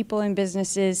 helping people and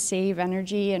businesses save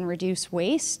energy and reduce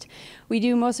waste. We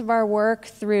do most of our work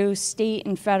through state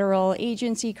and federal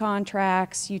agency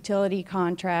contracts, utility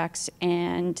contracts,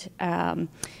 and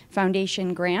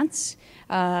foundation grants.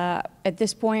 At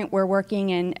this point, we're working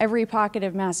in every pocket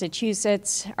of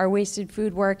Massachusetts. Our wasted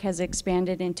food work has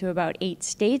expanded into about 8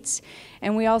 states.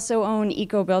 And we also own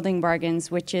Eco Building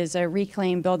Bargains, which is a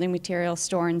reclaimed building material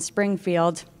store in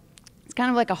Springfield. It's kind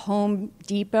of like a Home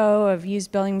Depot of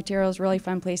used building materials, really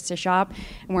fun place to shop.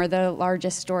 And we're the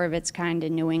largest store of its kind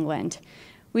in New England.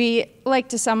 We like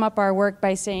to sum up our work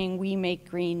by saying, we make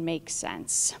green make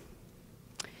sense.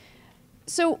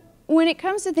 So when it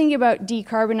comes to thinking about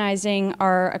decarbonizing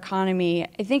our economy,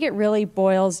 I think it really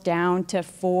boils down to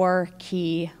 4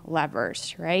 key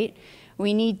levers, right?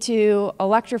 We need to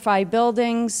electrify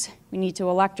buildings, we need to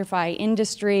electrify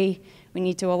industry, we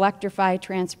need to electrify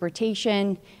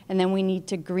transportation, and then we need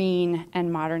to green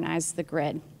and modernize the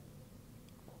grid.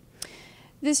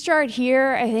 This chart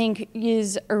here, I think,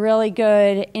 is a really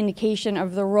good indication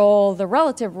of the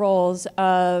relative roles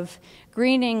of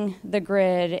greening the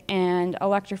grid and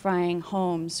electrifying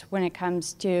homes when it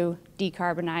comes to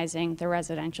decarbonizing the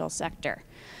residential sector.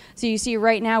 So you see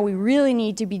right now we really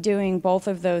need to be doing both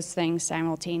of those things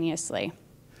simultaneously.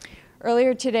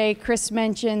 Earlier today, Chris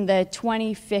mentioned the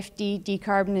 2050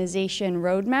 decarbonization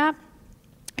roadmap.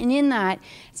 And in that,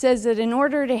 it says that in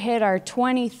order to hit our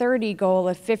 2030 goal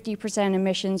of 50%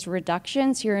 emissions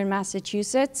reductions here in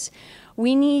Massachusetts,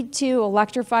 we need to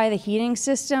electrify the heating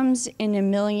systems in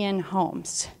 1 million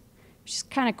homes.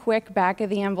 Just kind of quick back of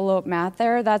the envelope math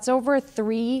there. That's over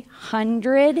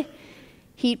 300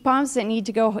 heat pumps that need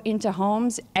to go into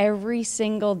homes every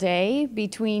single day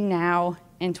between now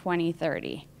and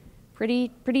 2030.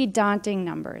 Pretty daunting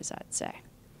numbers, I'd say.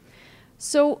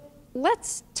 So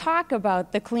let's talk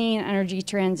about the clean energy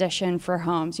transition for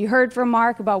homes. You heard from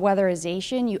Mark about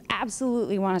weatherization. You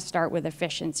absolutely want to start with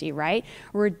efficiency, right?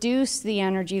 Reduce the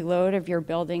energy load of your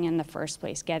building in the first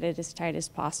place. Get it as tight as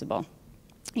possible.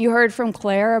 You heard from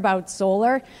Claire about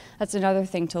solar. That's another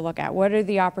thing to look at. What are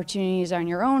the opportunities on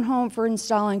your own home for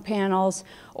installing panels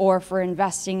or for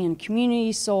investing in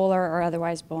community solar or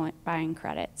otherwise buying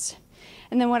credits?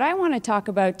 And then what I want to talk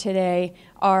about today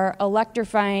are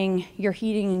electrifying your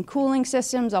heating and cooling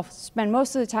systems. I'll spend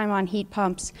most of the time on heat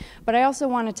pumps, but I also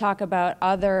want to talk about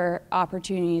other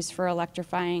opportunities for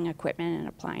electrifying equipment and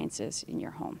appliances in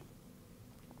your home.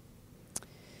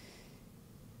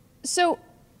 So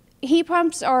heat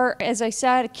pumps are, as I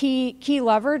said, a key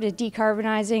lever to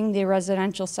decarbonizing the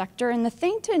residential sector. And the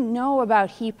thing to know about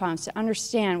heat pumps, to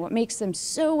understand what makes them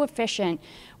so efficient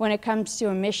when it comes to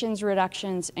emissions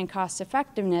reductions and cost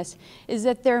effectiveness, is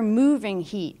that they're moving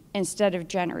heat instead of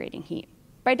generating heat.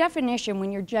 By definition,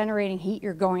 when you're generating heat,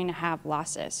 you're going to have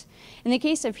losses. In the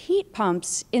case of heat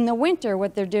pumps, in the winter,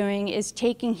 what they're doing is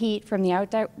taking heat from the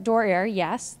outdoor air.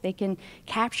 Yes, they can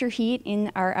capture heat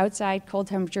in our outside cold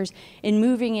temperatures and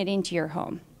moving it into your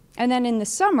home. And then in the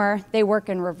summer, they work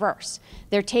in reverse.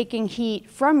 They're taking heat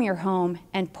from your home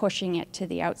and pushing it to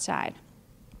the outside.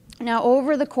 Now,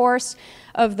 over the course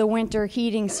of the winter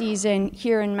heating season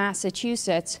here in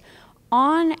Massachusetts,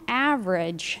 on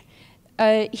average,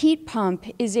 a heat pump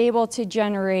is able to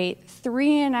generate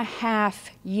 3.5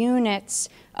 units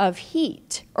of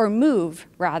heat, or move,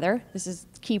 rather. This is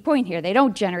the key point here. They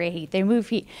don't generate heat, they move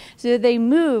heat. So they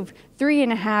move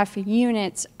 3.5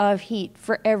 units of heat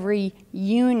for every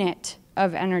unit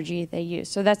of energy they use.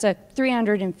 So that's a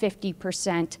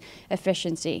 350%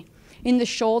 efficiency. In the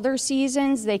shoulder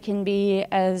seasons, they can be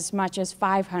as much as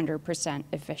 500%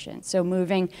 efficient. So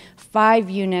moving 5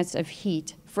 units of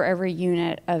heat for every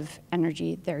unit of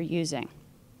energy they're using.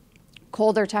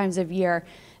 Colder times of year,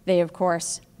 they of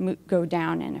course go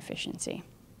down in efficiency.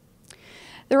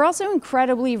 They're also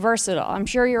incredibly versatile. I'm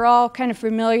sure you're all kind of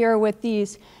familiar with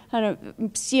these kind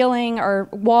of ceiling or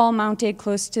wall mounted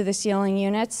close to the ceiling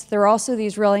units. There are also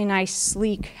these really nice,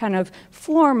 sleek kind of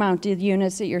floor mounted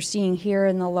units that you're seeing here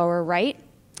in the lower right.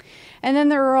 And then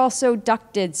there are also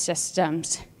ducted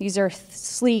systems. These are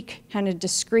sleek, kind of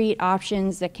discrete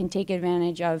options that can take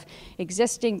advantage of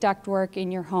existing ductwork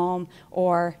in your home,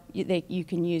 or you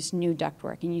can use new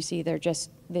ductwork. And you see they're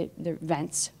just the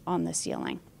vents on the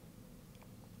ceiling.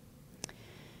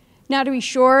 Now, to be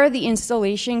sure, the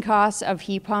installation costs of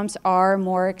heat pumps are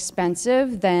more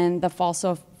expensive than the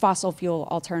fossil fuel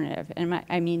alternative, and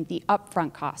I mean the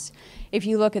upfront costs. If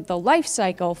you look at the life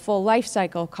cycle, full life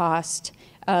cycle cost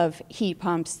of heat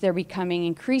pumps, they're becoming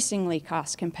increasingly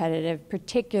cost competitive,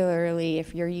 particularly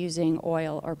if you're using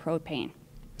oil or propane.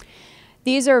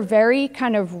 These are very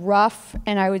kind of rough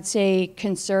and I would say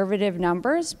conservative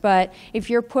numbers, but if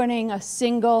you're putting a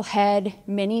single head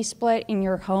mini split in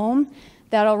your home,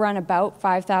 that'll run about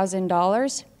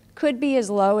 $5,000. Could be as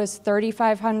low as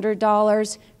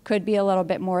 $3,500, could be a little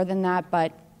bit more than that,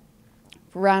 but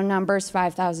round numbers,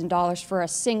 $5,000 for a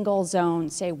single zone,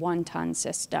 say 1-ton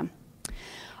system.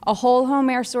 A whole home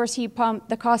air source heat pump,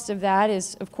 the cost of that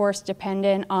is of course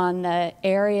dependent on the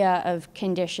area of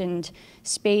conditioned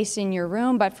space in your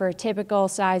room, but for a typical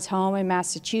size home in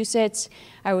Massachusetts,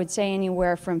 I would say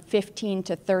anywhere from $15,000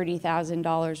 to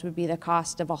 $30,000 would be the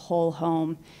cost of a whole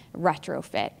home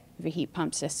retrofit of a heat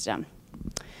pump system.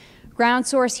 Ground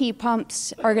source heat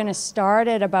pumps are going to start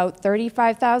at about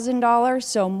 $35,000,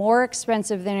 so more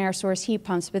expensive than air source heat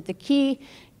pumps, but the key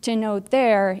to note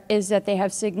there is that they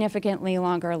have significantly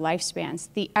longer lifespans.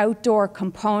 The outdoor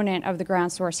component of the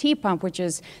ground source heat pump, which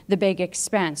is the big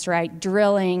expense, right?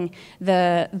 Drilling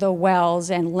the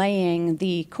wells and laying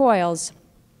the coils,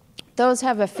 those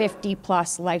have a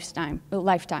 50-plus lifetime,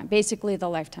 basically the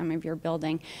lifetime of your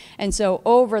building. And so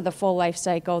over the full life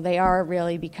cycle, they are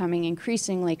really becoming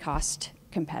increasingly cost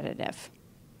competitive.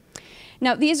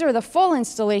 Now, these are the full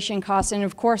installation costs, and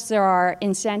of course there are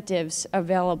incentives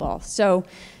available. So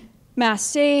Mass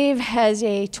Save has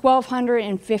a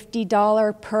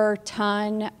 $1,250 per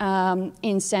ton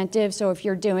incentive. So if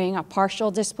you're doing a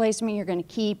partial displacement, you're going to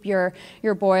keep your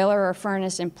boiler or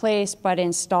furnace in place, but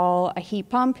install a heat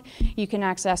pump, you can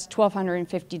access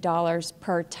 $1,250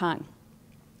 per ton.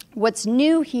 What's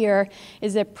new here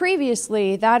is that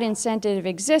previously that incentive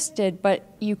existed,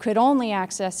 but you could only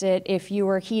access it if you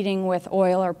were heating with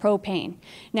oil or propane.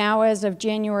 Now, as of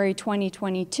January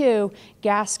 2022,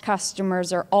 gas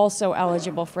customers are also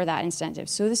eligible for that incentive.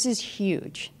 So this is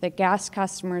huge, that gas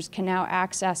customers can now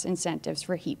access incentives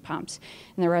for heat pumps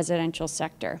in the residential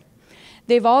sector.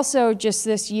 They've also just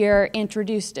this year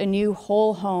introduced a new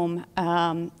whole home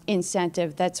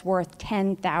incentive that's worth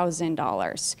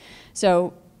 $10,000.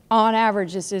 So on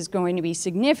average, this is going to be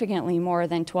significantly more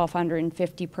than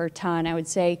 $1,250 per ton. I would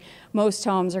say most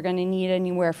homes are going to need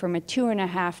anywhere from a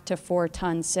 2.5 to 4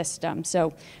 ton system.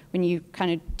 So when you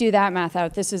kind of do that math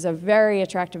out, this is a very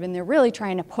attractive, and they're really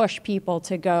trying to push people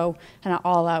to go kind of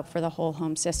all out for the whole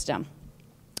home system.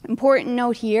 Important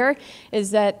note here is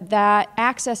that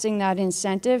accessing that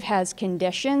incentive has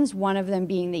conditions, one of them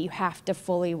being that you have to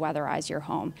fully weatherize your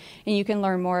home. And you can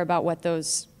learn more about what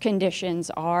those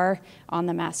conditions are on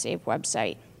the Mass Save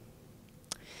website.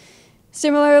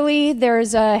 Similarly,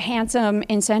 there's a handsome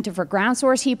incentive for ground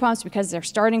source heat pumps because their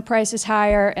starting price is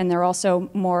higher and they're also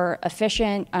more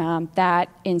efficient. That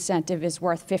incentive is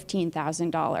worth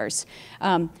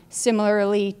 $15,000.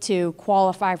 Similarly, to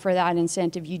qualify for that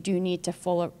incentive, you do need to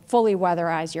fully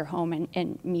weatherize your home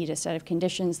and meet a set of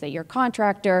conditions that your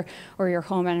contractor or your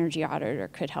home energy auditor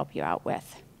could help you out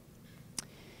with.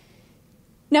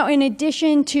 Now, in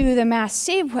addition to the Mass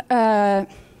Save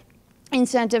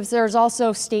incentives, there's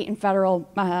also state and federal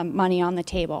money on the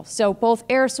table. So both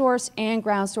air source and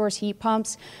ground source heat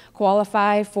pumps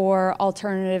qualify for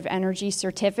alternative energy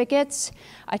certificates.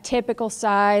 A typical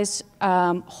size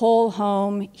whole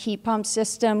home heat pump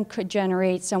system could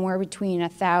generate somewhere between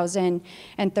 $1,000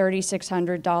 and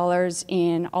 $3,600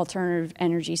 in alternative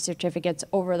energy certificates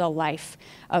over the life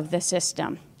of the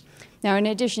system. Now, in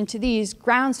addition to these,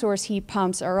 ground source heat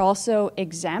pumps are also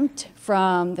exempt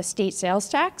from the state sales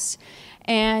tax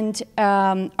and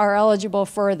are eligible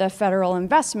for the federal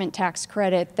investment tax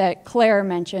credit that Claire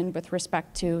mentioned with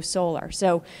respect to solar.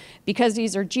 So because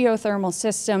these are geothermal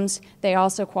systems, they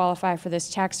also qualify for this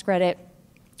tax credit.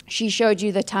 She showed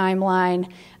you the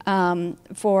timeline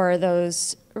for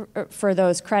those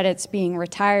credits being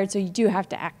retired, so you do have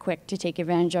to act quick to take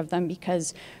advantage of them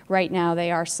because right now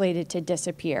they are slated to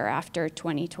disappear after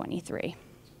 2023.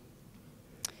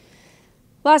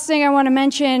 Last thing I want to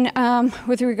mention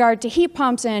with regard to heat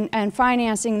pumps and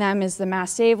financing them is the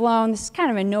Mass Save loan. This is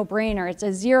kind of a no-brainer. It's a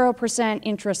 0%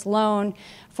 interest loan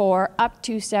for up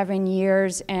to 7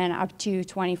 years and up to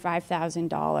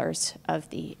 $25,000 of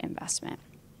the investment.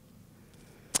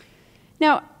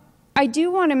 Now, I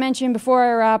do want to mention before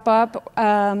I wrap up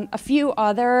a few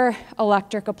other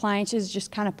electric appliances,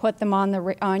 just kind of put them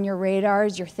on your radar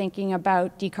as you're thinking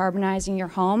about decarbonizing your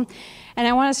home. And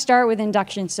I want to start with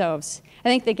induction stoves. I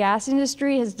think the gas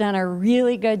industry has done a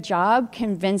really good job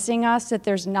convincing us that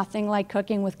there's nothing like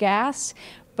cooking with gas,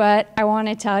 but I want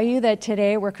to tell you that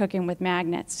today we're cooking with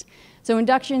magnets. So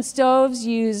induction stoves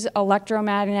use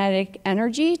electromagnetic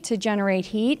energy to generate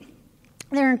heat.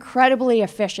 They're incredibly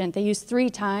efficient. They use 3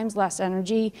 times less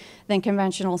energy than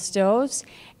conventional stoves,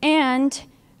 and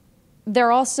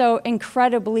they're also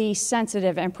incredibly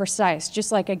sensitive and precise.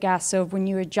 Just like a gas stove, when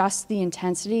you adjust the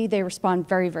intensity, they respond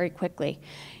very, very quickly.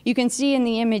 You can see in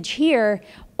the image here,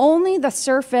 only the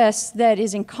surface that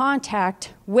is in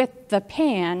contact with the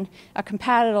pan, a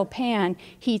compatible pan,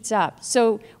 heats up.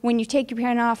 So when you take your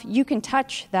pan off, you can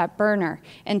touch that burner.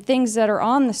 And things that are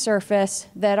on the surface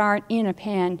that aren't in a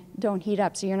pan don't heat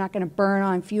up. So you're not going to burn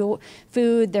on food.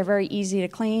 They're very easy to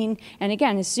clean. And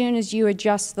again, as soon as you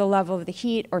adjust the level of the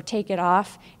heat or take it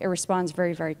off, it responds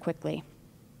very, very quickly.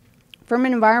 From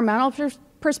an environmental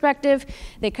perspective,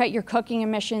 they cut your cooking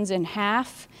emissions in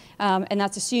half, and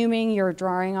that's assuming you're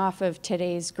drawing off of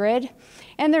today's grid.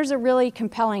 And there's a really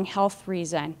compelling health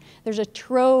reason. There's a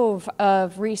trove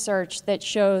of research that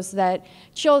shows that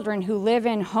children who live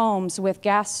in homes with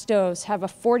gas stoves have a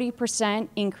 40%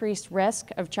 increased risk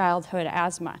of childhood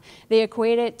asthma. They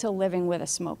equate it to living with a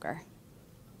smoker.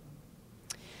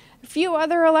 A few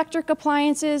other electric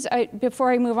appliances.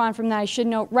 Before I move on from that, I should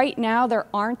note right now there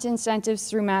aren't incentives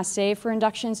through Mass Save for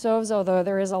induction stoves, although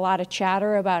there is a lot of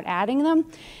chatter about adding them.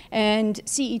 And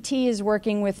CET is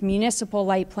working with municipal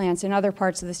light plants in other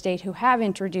parts of the state who have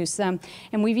introduced them.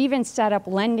 And we've even set up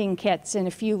lending kits in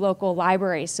a few local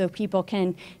libraries so people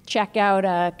can check out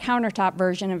a countertop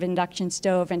version of induction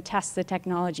stove and test the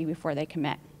technology before they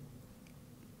commit.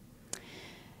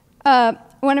 I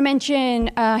want to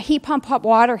mention heat pump hot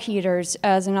water heaters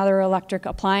as another electric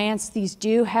appliance. These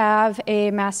do have a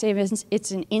Mass Save.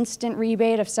 It's an instant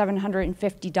rebate of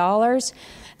 $750.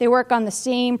 They work on the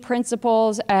same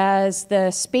principles as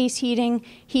the space heating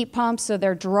heat pumps, so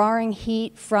they're drawing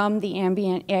heat from the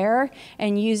ambient air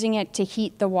and using it to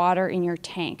heat the water in your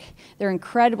tank. They're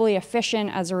incredibly efficient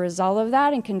as a result of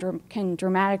that and can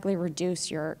dramatically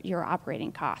reduce your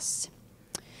operating costs.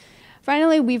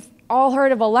 Finally, we've all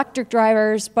heard of electric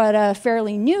dryers, but a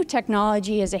fairly new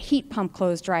technology is a heat pump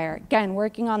clothes dryer. Again,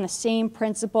 working on the same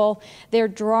principle. They're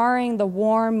drawing the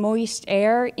warm, moist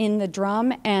air in the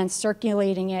drum and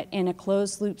circulating it in a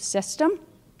closed loop system.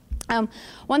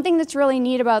 One thing that's really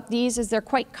neat about these is they're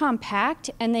quite compact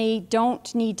and they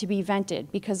don't need to be vented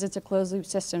because it's a closed loop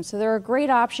system. So they're a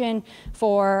great option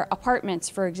for apartments,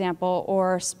 for example,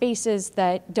 or spaces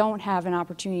that don't have an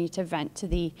opportunity to vent to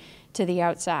the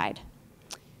outside.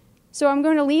 So I'm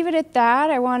going to leave it at that.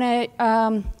 I want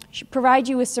to provide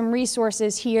you with some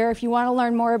resources here. If you want to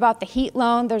learn more about the heat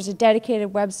loan, there's a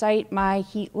dedicated website,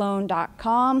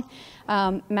 myheatloan.com.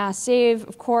 Mass Save,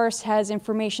 of course, has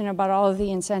information about all of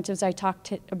the incentives I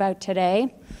talked about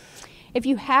today. If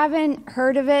you haven't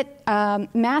heard of it,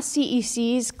 Mass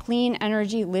CEC's Clean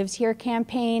Energy Lives Here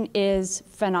campaign is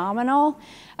phenomenal.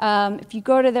 If you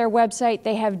go to their website,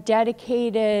 they have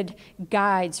dedicated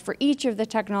guides for each of the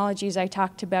technologies I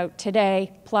talked about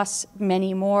today, plus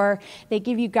many more. They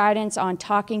give you guidance on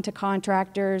talking to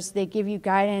contractors. They give you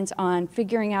guidance on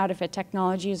figuring out if a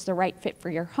technology is the right fit for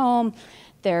your home.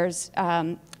 There's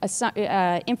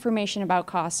information about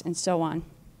costs and so on.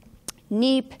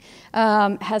 NEEP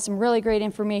has some really great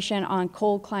information on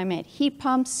cold climate heat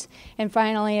pumps. And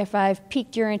finally, if I've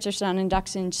piqued your interest on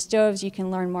induction stoves, you can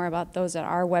learn more about those at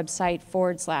our website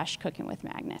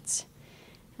 /cookingwithmagnets.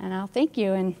 And I'll thank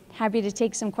you and happy to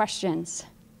take some questions.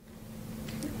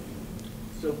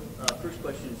 So first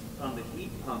question is on the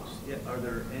heat pumps. Are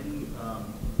there any,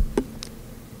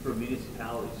 for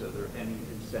municipalities, are there any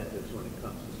incentives when it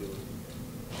comes to doing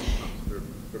heat pumps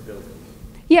for buildings?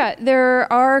 Yeah,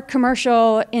 there are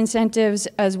commercial incentives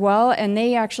as well, and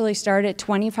they actually start at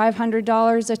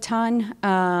 $2,500 a ton.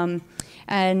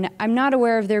 And I'm not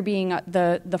aware of there being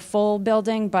the full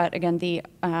building, but again, the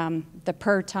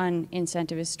per ton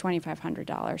incentive is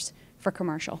 $2,500 for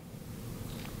commercial.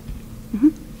 Mm-hmm.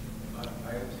 I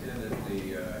understand that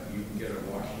you can get a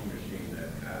washing machine that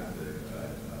has the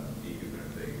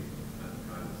dehumidification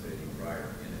condensating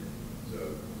dryer in it, so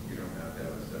you don't have to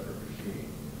have a separate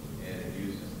machine, and it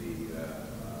uses the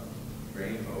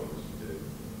drain hose to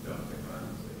dump the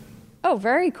condensate. Oh,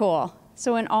 very cool.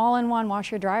 So an all-in-one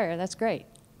washer dryer. That's great.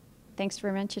 Thanks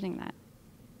for mentioning that.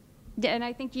 Yeah, and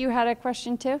I think you had a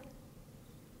question too?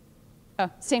 Oh,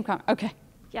 same comment. Okay.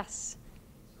 Yes.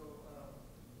 So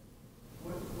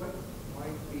what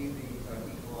might be the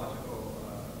ecological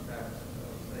effect of,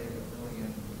 say,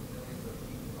 millions of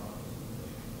heat pumps,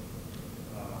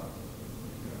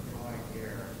 dry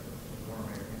air, warm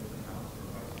air into the house, or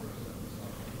vice versa, or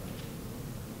something like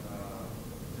that?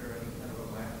 Is there any kind of a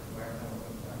environmental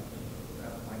impact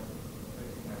that might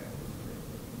anticipate?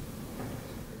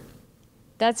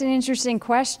 That's an interesting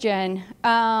question.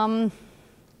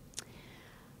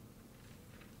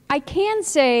 I can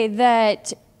say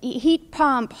that heat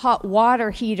pump hot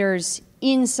water heaters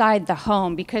inside the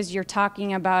home, because you're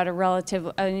talking about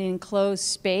an enclosed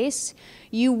space,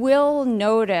 you will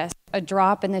notice a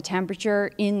drop in the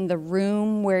temperature in the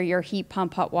room where your heat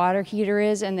pump hot water heater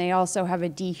is, and they also have a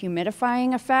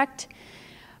dehumidifying effect.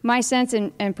 My sense,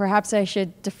 and perhaps I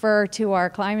should defer to our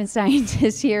climate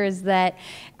scientists here, is that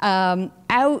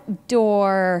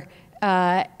outdoor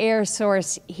air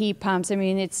source heat pumps, I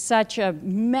mean, it's such a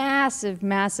massive,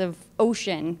 massive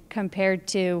ocean compared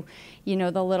to,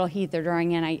 the little heat they're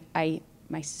drawing in.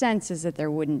 My sense is that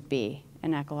there wouldn't be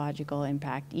an ecological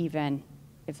impact, even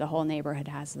if the whole neighborhood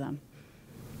has them.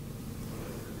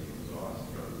 The exhaust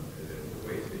from the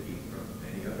waste of heat from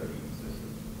any other heat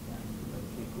system.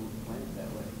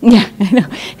 Yeah, I know.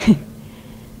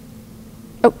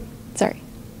 Oh, sorry.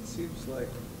 It seems like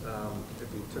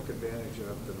if you took advantage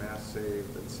of the mass save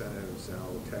incentives and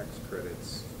all the tax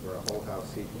credits for a whole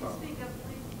house heat pump,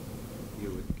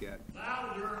 you would get.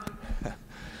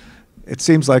 It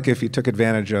seems like if you took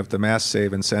advantage of the mass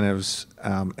save incentives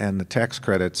and the tax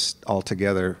credits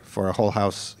altogether for a whole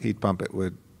house heat pump, it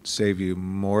would save you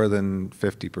more than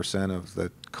 50% of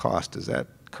the cost. Is that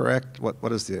correct?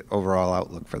 What is the overall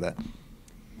outlook for that?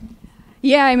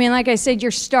 Yeah, I mean, like I said,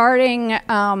 your starting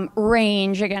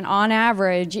range, again, on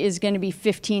average, is going to be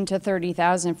 $15,000 to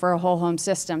 $30,000 for a whole home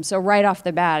system. So right off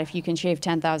the bat, if you can shave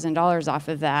 $10,000 off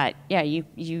of that, yeah,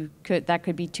 that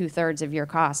could be 2/3 of your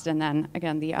cost. And then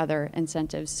again, the other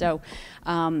incentives. So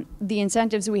the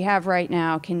incentives we have right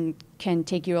now can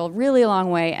take you a really long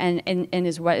way, and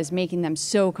is what is making them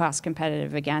so cost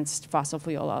competitive against fossil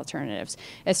fuel alternatives,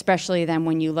 especially then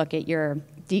when you look at your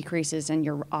decreases in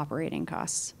your operating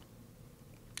costs.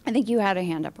 I think you had a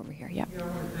hand up over here. Yeah. I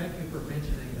want to thank you for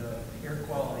mentioning the air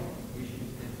quality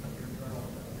issues and some internal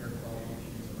air quality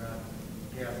issues around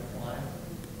gas appliances.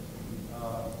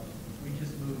 We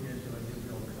just moved into a new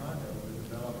build condo. The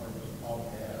developer was all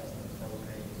gas and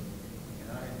propane, and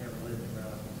I had never lived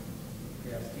around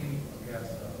gas heating or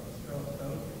gas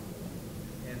stoves.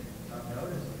 And I've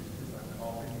noticed it's just like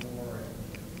coughing more, and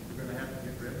we're going to have to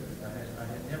get rid of it. I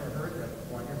had never heard that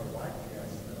before. I never liked gas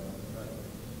stoves, but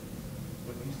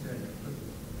what you said,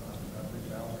 I've been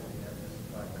validating that just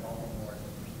by calling more,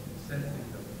 sensing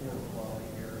the poor quality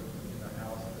air in the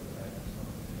house that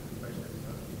especially the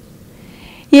cookies.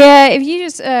 Yeah, if you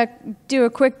just do a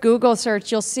quick Google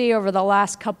search, you'll see over the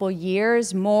last couple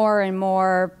years, more and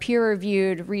more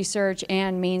peer-reviewed research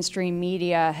and mainstream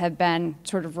media have been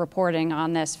sort of reporting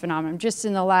on this phenomenon. Just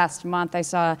in the last month, I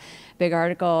saw a big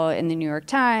article in the New York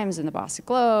Times, in the Boston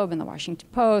Globe, in the Washington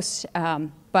Post.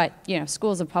 But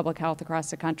schools of public health across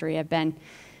the country have been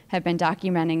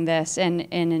documenting this, and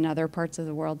in other parts of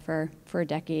the world for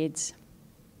decades.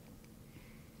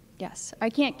 Yes, I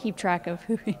can't keep track of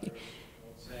who.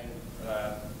 Saying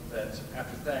that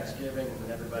after Thanksgiving,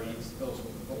 when everybody eats those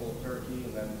full turkey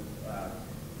and then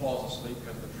falls asleep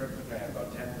because of the tryptophan,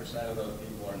 about 10% of those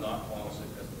people are not falling asleep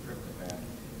because of the tryptophan.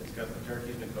 It's because the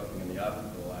turkey's been cooking in the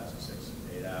oven for the last 6 to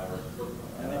 8 hours,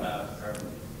 and the amount of carbon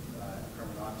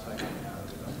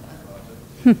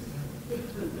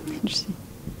interesting.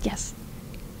 Yes.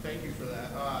 Thank you for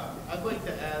that. I'd like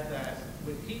to add that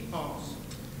with heat pumps,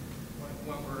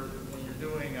 when you're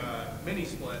doing a mini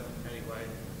split anyway,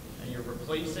 and you're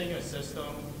replacing a system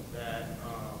that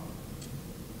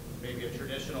maybe a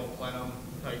traditional plenum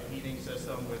type heating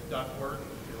system with ductwork,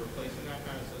 if you're replacing that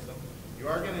kind of system, you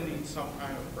are going to need some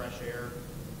kind of fresh air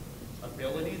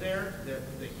ability there.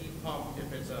 The heat pump,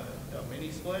 if it's a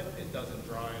mini split, it doesn't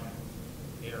draw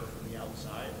in air from the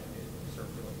outside. It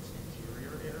circulates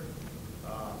interior air.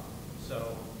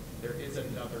 So there is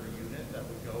another unit that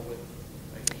would go with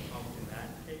a heat pump in that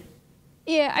case.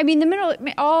 Yeah, I mean,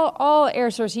 all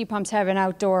air source heat pumps have an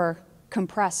outdoor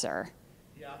compressor.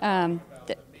 Yeah, I'm talking about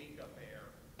the makeup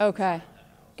air. Okay,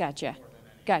 gotcha,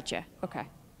 gotcha, okay.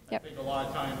 Yep. I think a lot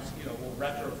of times, we'll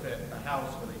retrofit a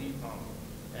house with a heat pump,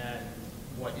 and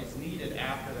what is needed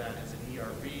after that is an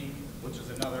ERV, which is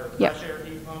another fresh air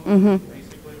heat pump,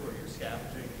 basically, where you're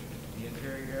scavenging the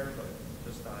interior air, but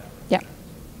just not. Yep.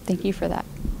 Thank you for that.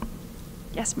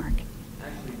 Yes, Mark.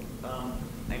 Actually,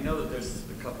 I know that there's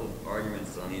a couple of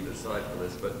arguments on either side for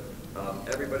this, but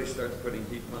everybody starts putting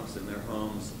heat pumps in their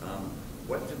homes.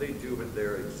 What do they do with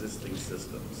their existing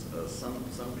systems? Some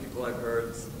people I've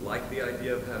heard like the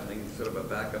idea of having sort of a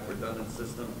backup redundant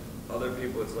system. Other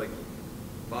people, it's like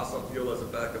fossil fuel as a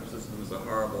backup system is a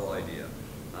horrible idea.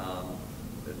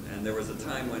 And there was a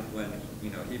time when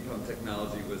heat pump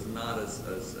technology was not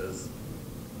as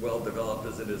well developed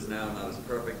as it is now, not as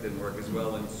perfect, didn't work as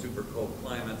well in super cold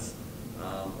climates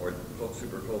or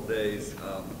super cold days.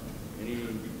 Any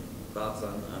thoughts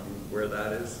on where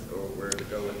that is or where to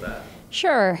go with that?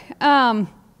 Sure.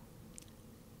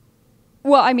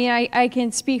 Well, I mean, I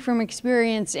can speak from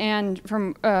experience and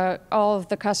from all of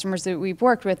the customers that we've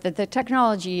worked with that the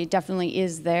technology definitely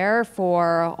is there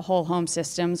for whole home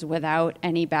systems without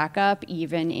any backup,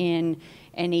 even in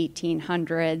an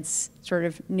 1800s sort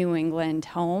of New England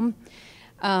home.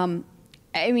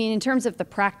 I mean, in terms of the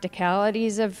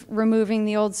practicalities of removing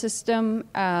the old system,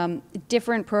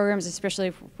 different programs, especially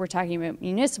if we're talking about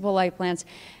municipal light plants,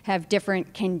 have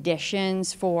different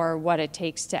conditions for what it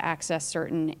takes to access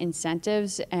certain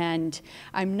incentives. And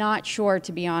I'm not sure,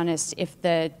 to be honest, if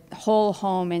the whole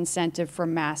home incentive for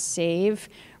Mass Save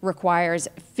requires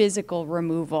physical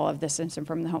removal of the system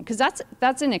from the home, because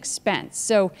that's an expense.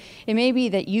 So it may be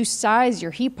that you size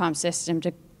your heat pump system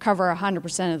to cover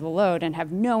 100% of the load and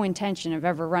have no intention of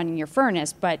ever running your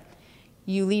furnace, but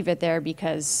you leave it there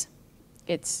because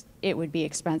it would be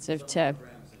expensive to.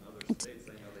 Programs in other states,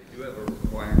 I know they do have a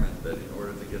requirement that in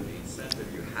order to get the incentive,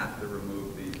 you have to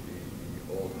remove the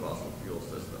old fossil fuel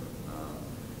system.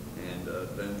 And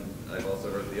then I've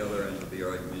also heard the other end of the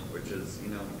argument, which is,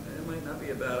 it might not be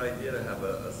a bad idea to have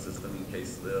a system in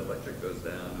case the electric goes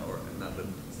down, or not that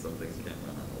some things can't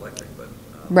run on electric, but.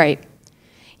 Right.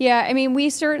 Yeah, I mean, we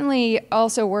certainly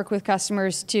also work with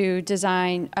customers to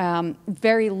design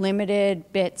very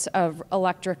limited bits of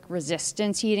electric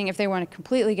resistance heating if they want to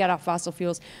completely get off fossil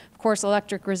fuels. Of course,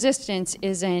 electric resistance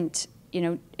isn't,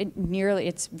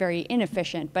 it's very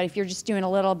inefficient, but if you're just doing a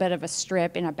little bit of a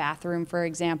strip in a bathroom, for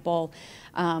example,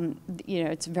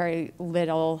 it's very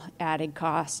little added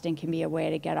cost and can be a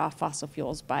way to get off fossil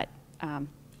fuels, but,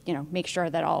 make sure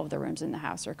that all of the rooms in the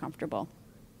house are comfortable.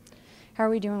 How are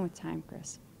we doing with time,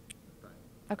 Chris?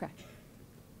 Okay.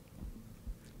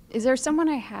 Is there someone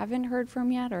I haven't heard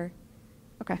from yet, or?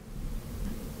 Okay.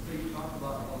 So you talked a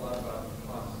lot about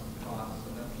costs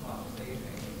and then cost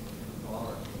savings,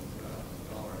 dollars.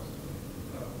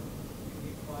 So can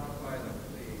you quantify the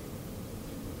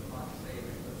cost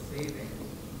savings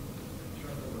in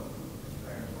terms of the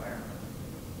entire environment?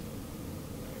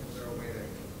 Is there a way to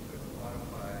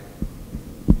quantify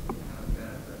the kind of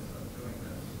benefits of doing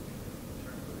this in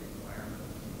terms of the environment?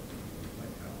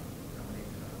 Like how many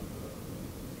tons of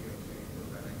CO2 you're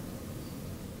preventing?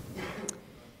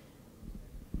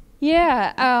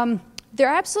 Yeah, there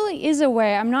absolutely is a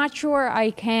way. I'm not sure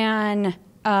I can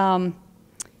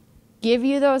give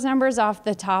you those numbers off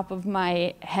the top of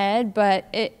my head, but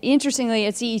interestingly,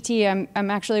 at CET,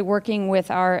 I'm actually working with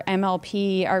our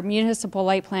MLP, our municipal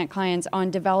light plant clients,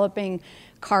 on developing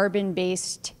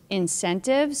carbon-based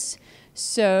incentives.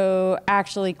 So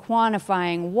actually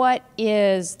quantifying what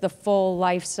is the full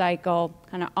life cycle,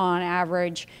 kind of on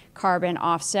average, carbon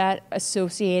offset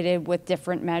associated with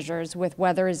different measures, with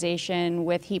weatherization,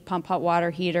 with heat pump hot water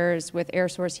heaters, with air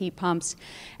source heat pumps,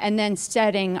 and then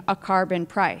setting a carbon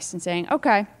price and saying,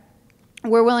 okay,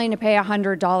 we're willing to pay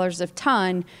 $100 a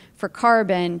ton for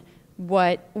carbon.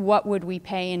 What would we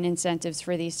pay in incentives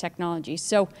for these technologies?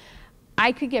 So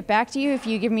I could get back to you if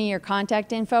you give me your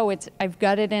contact info. I've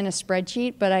got it in a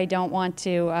spreadsheet, but I don't want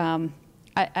to.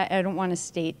 I don't want to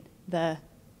state the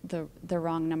the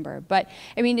wrong number. But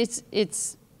I mean,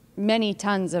 it's many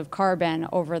tons of carbon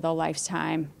over the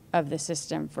lifetime of the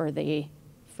system for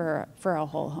a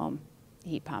whole home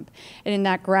heat pump. And in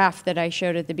that graph that I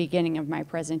showed at the beginning of my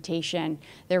presentation,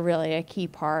 they're really a key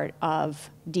part of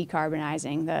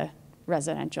decarbonizing the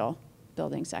residential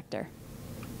building sector.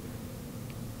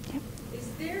 Yep. Is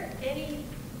there any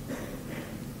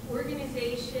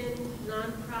organization,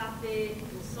 nonprofit,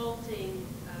 consulting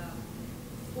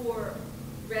for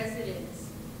residents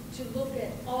to look at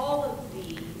all of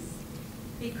these?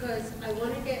 Because I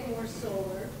want to get more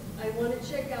solar, I want to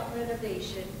check out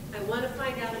renovation, I want to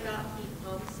find out about heat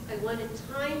pumps, I want to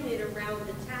time it around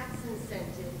the tax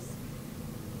incentives,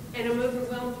 and I'm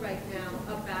overwhelmed right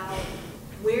now about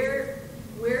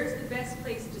where's the best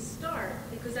place to start,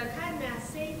 because I've had Mass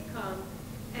Save come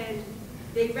and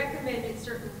they recommended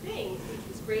certain things, which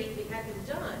was great, they had them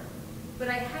done, but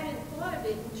I hadn't thought of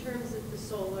it in terms of the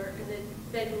solar and the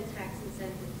federal tax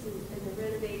incentives and the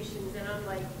renovations, and I'm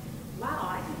like, wow,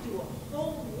 I could do a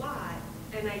whole lot,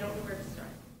 and I don't know where to start.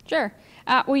 Sure.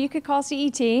 Well, you could call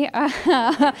CET.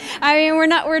 I mean,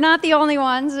 we're not the only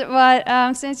ones,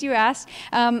 but since you asked,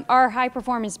 our high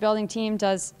performance building team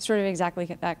does sort of exactly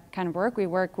that kind of work. We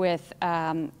work with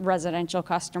residential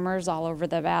customers all over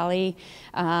the valley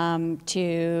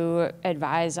to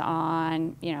advise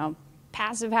on,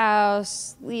 passive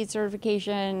house, LEED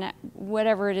certification,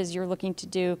 whatever it is you're looking to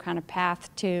do, kind of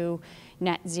path to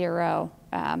net zero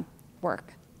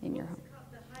work in your home.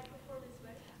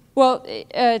 Well,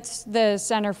 it's the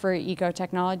Center for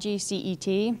EcoTechnology, CET.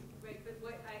 Right,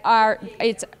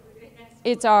 but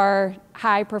it's our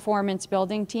high performance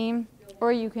building team,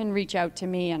 or you can reach out to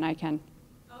me and I can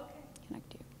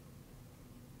connect you.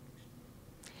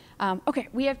 Okay,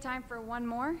 we have time for one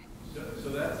more. So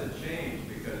that's a change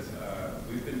because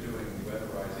we've been doing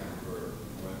weatherizing for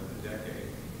more than a decade,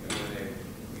 and when they,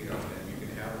 and you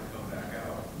can have them come back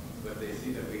out, but they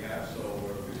see that we have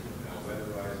solar, we've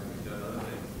weatherized, we've done other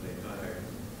things, and they kind of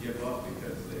give up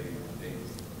because they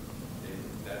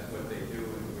that's what they do,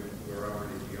 and we're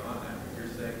already beyond that. But you're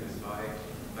saying this high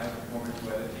performance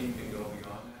weather team can go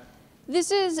beyond that?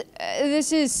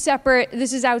 This is separate.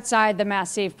 This is outside the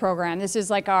Mass Save program. This is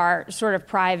like our sort of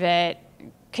private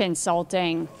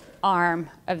consulting arm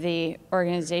of the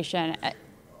organization,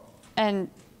 and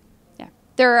yeah,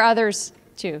 there are others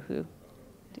too who.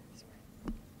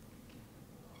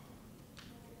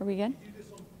 Are we good? Do you do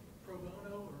this on pro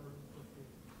bono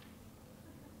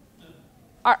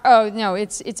or? Oh no,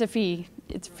 it's a fee.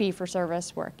 It's fee for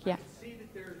service work. Yeah. I see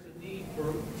that there's a need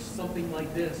for something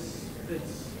like this.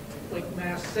 That's like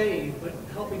Mass Save, but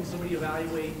helping somebody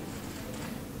evaluate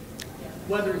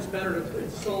whether it's better to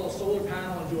install a solar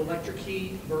panel and do electric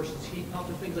heat versus heat pump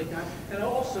and things like that. And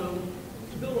also,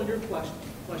 to build on your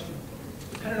question,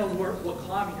 depending on what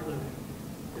climate you're living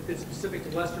in, if it's specific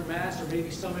to Western Mass, or maybe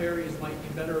some areas might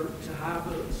be better to have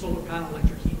a solar panel,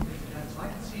 electric heat, and things like that. So I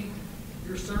can see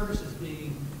your services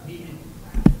being needed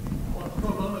on a pro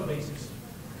bono basis,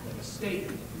 like a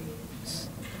state.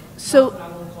 So. I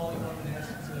won't call you up and ask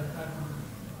you to kind of.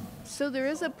 So there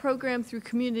is a program through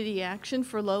Community Action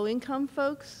for low-income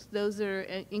folks, those that are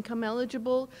income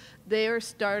eligible. They are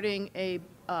starting a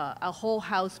whole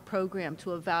house program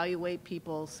to evaluate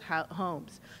people's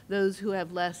homes, those who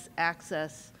have less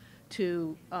access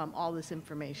to all this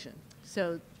information.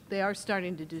 So they are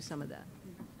starting to do some of that.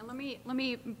 And let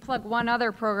me plug one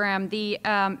other program. The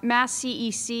Mass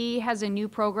CEC has a new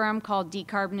program called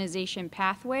Decarbonization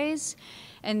Pathways,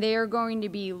 and they are going to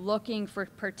be looking for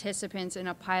participants in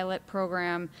a pilot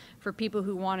program for people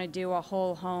who want to do a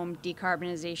whole home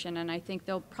decarbonization. And I think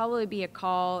there'll probably be a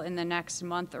call in the next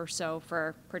month or so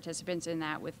for participants in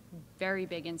that with very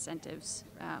big incentives.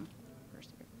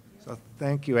 So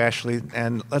thank you, Ashley.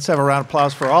 And let's have a round of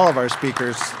applause for all of our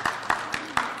speakers.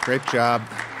 Great job.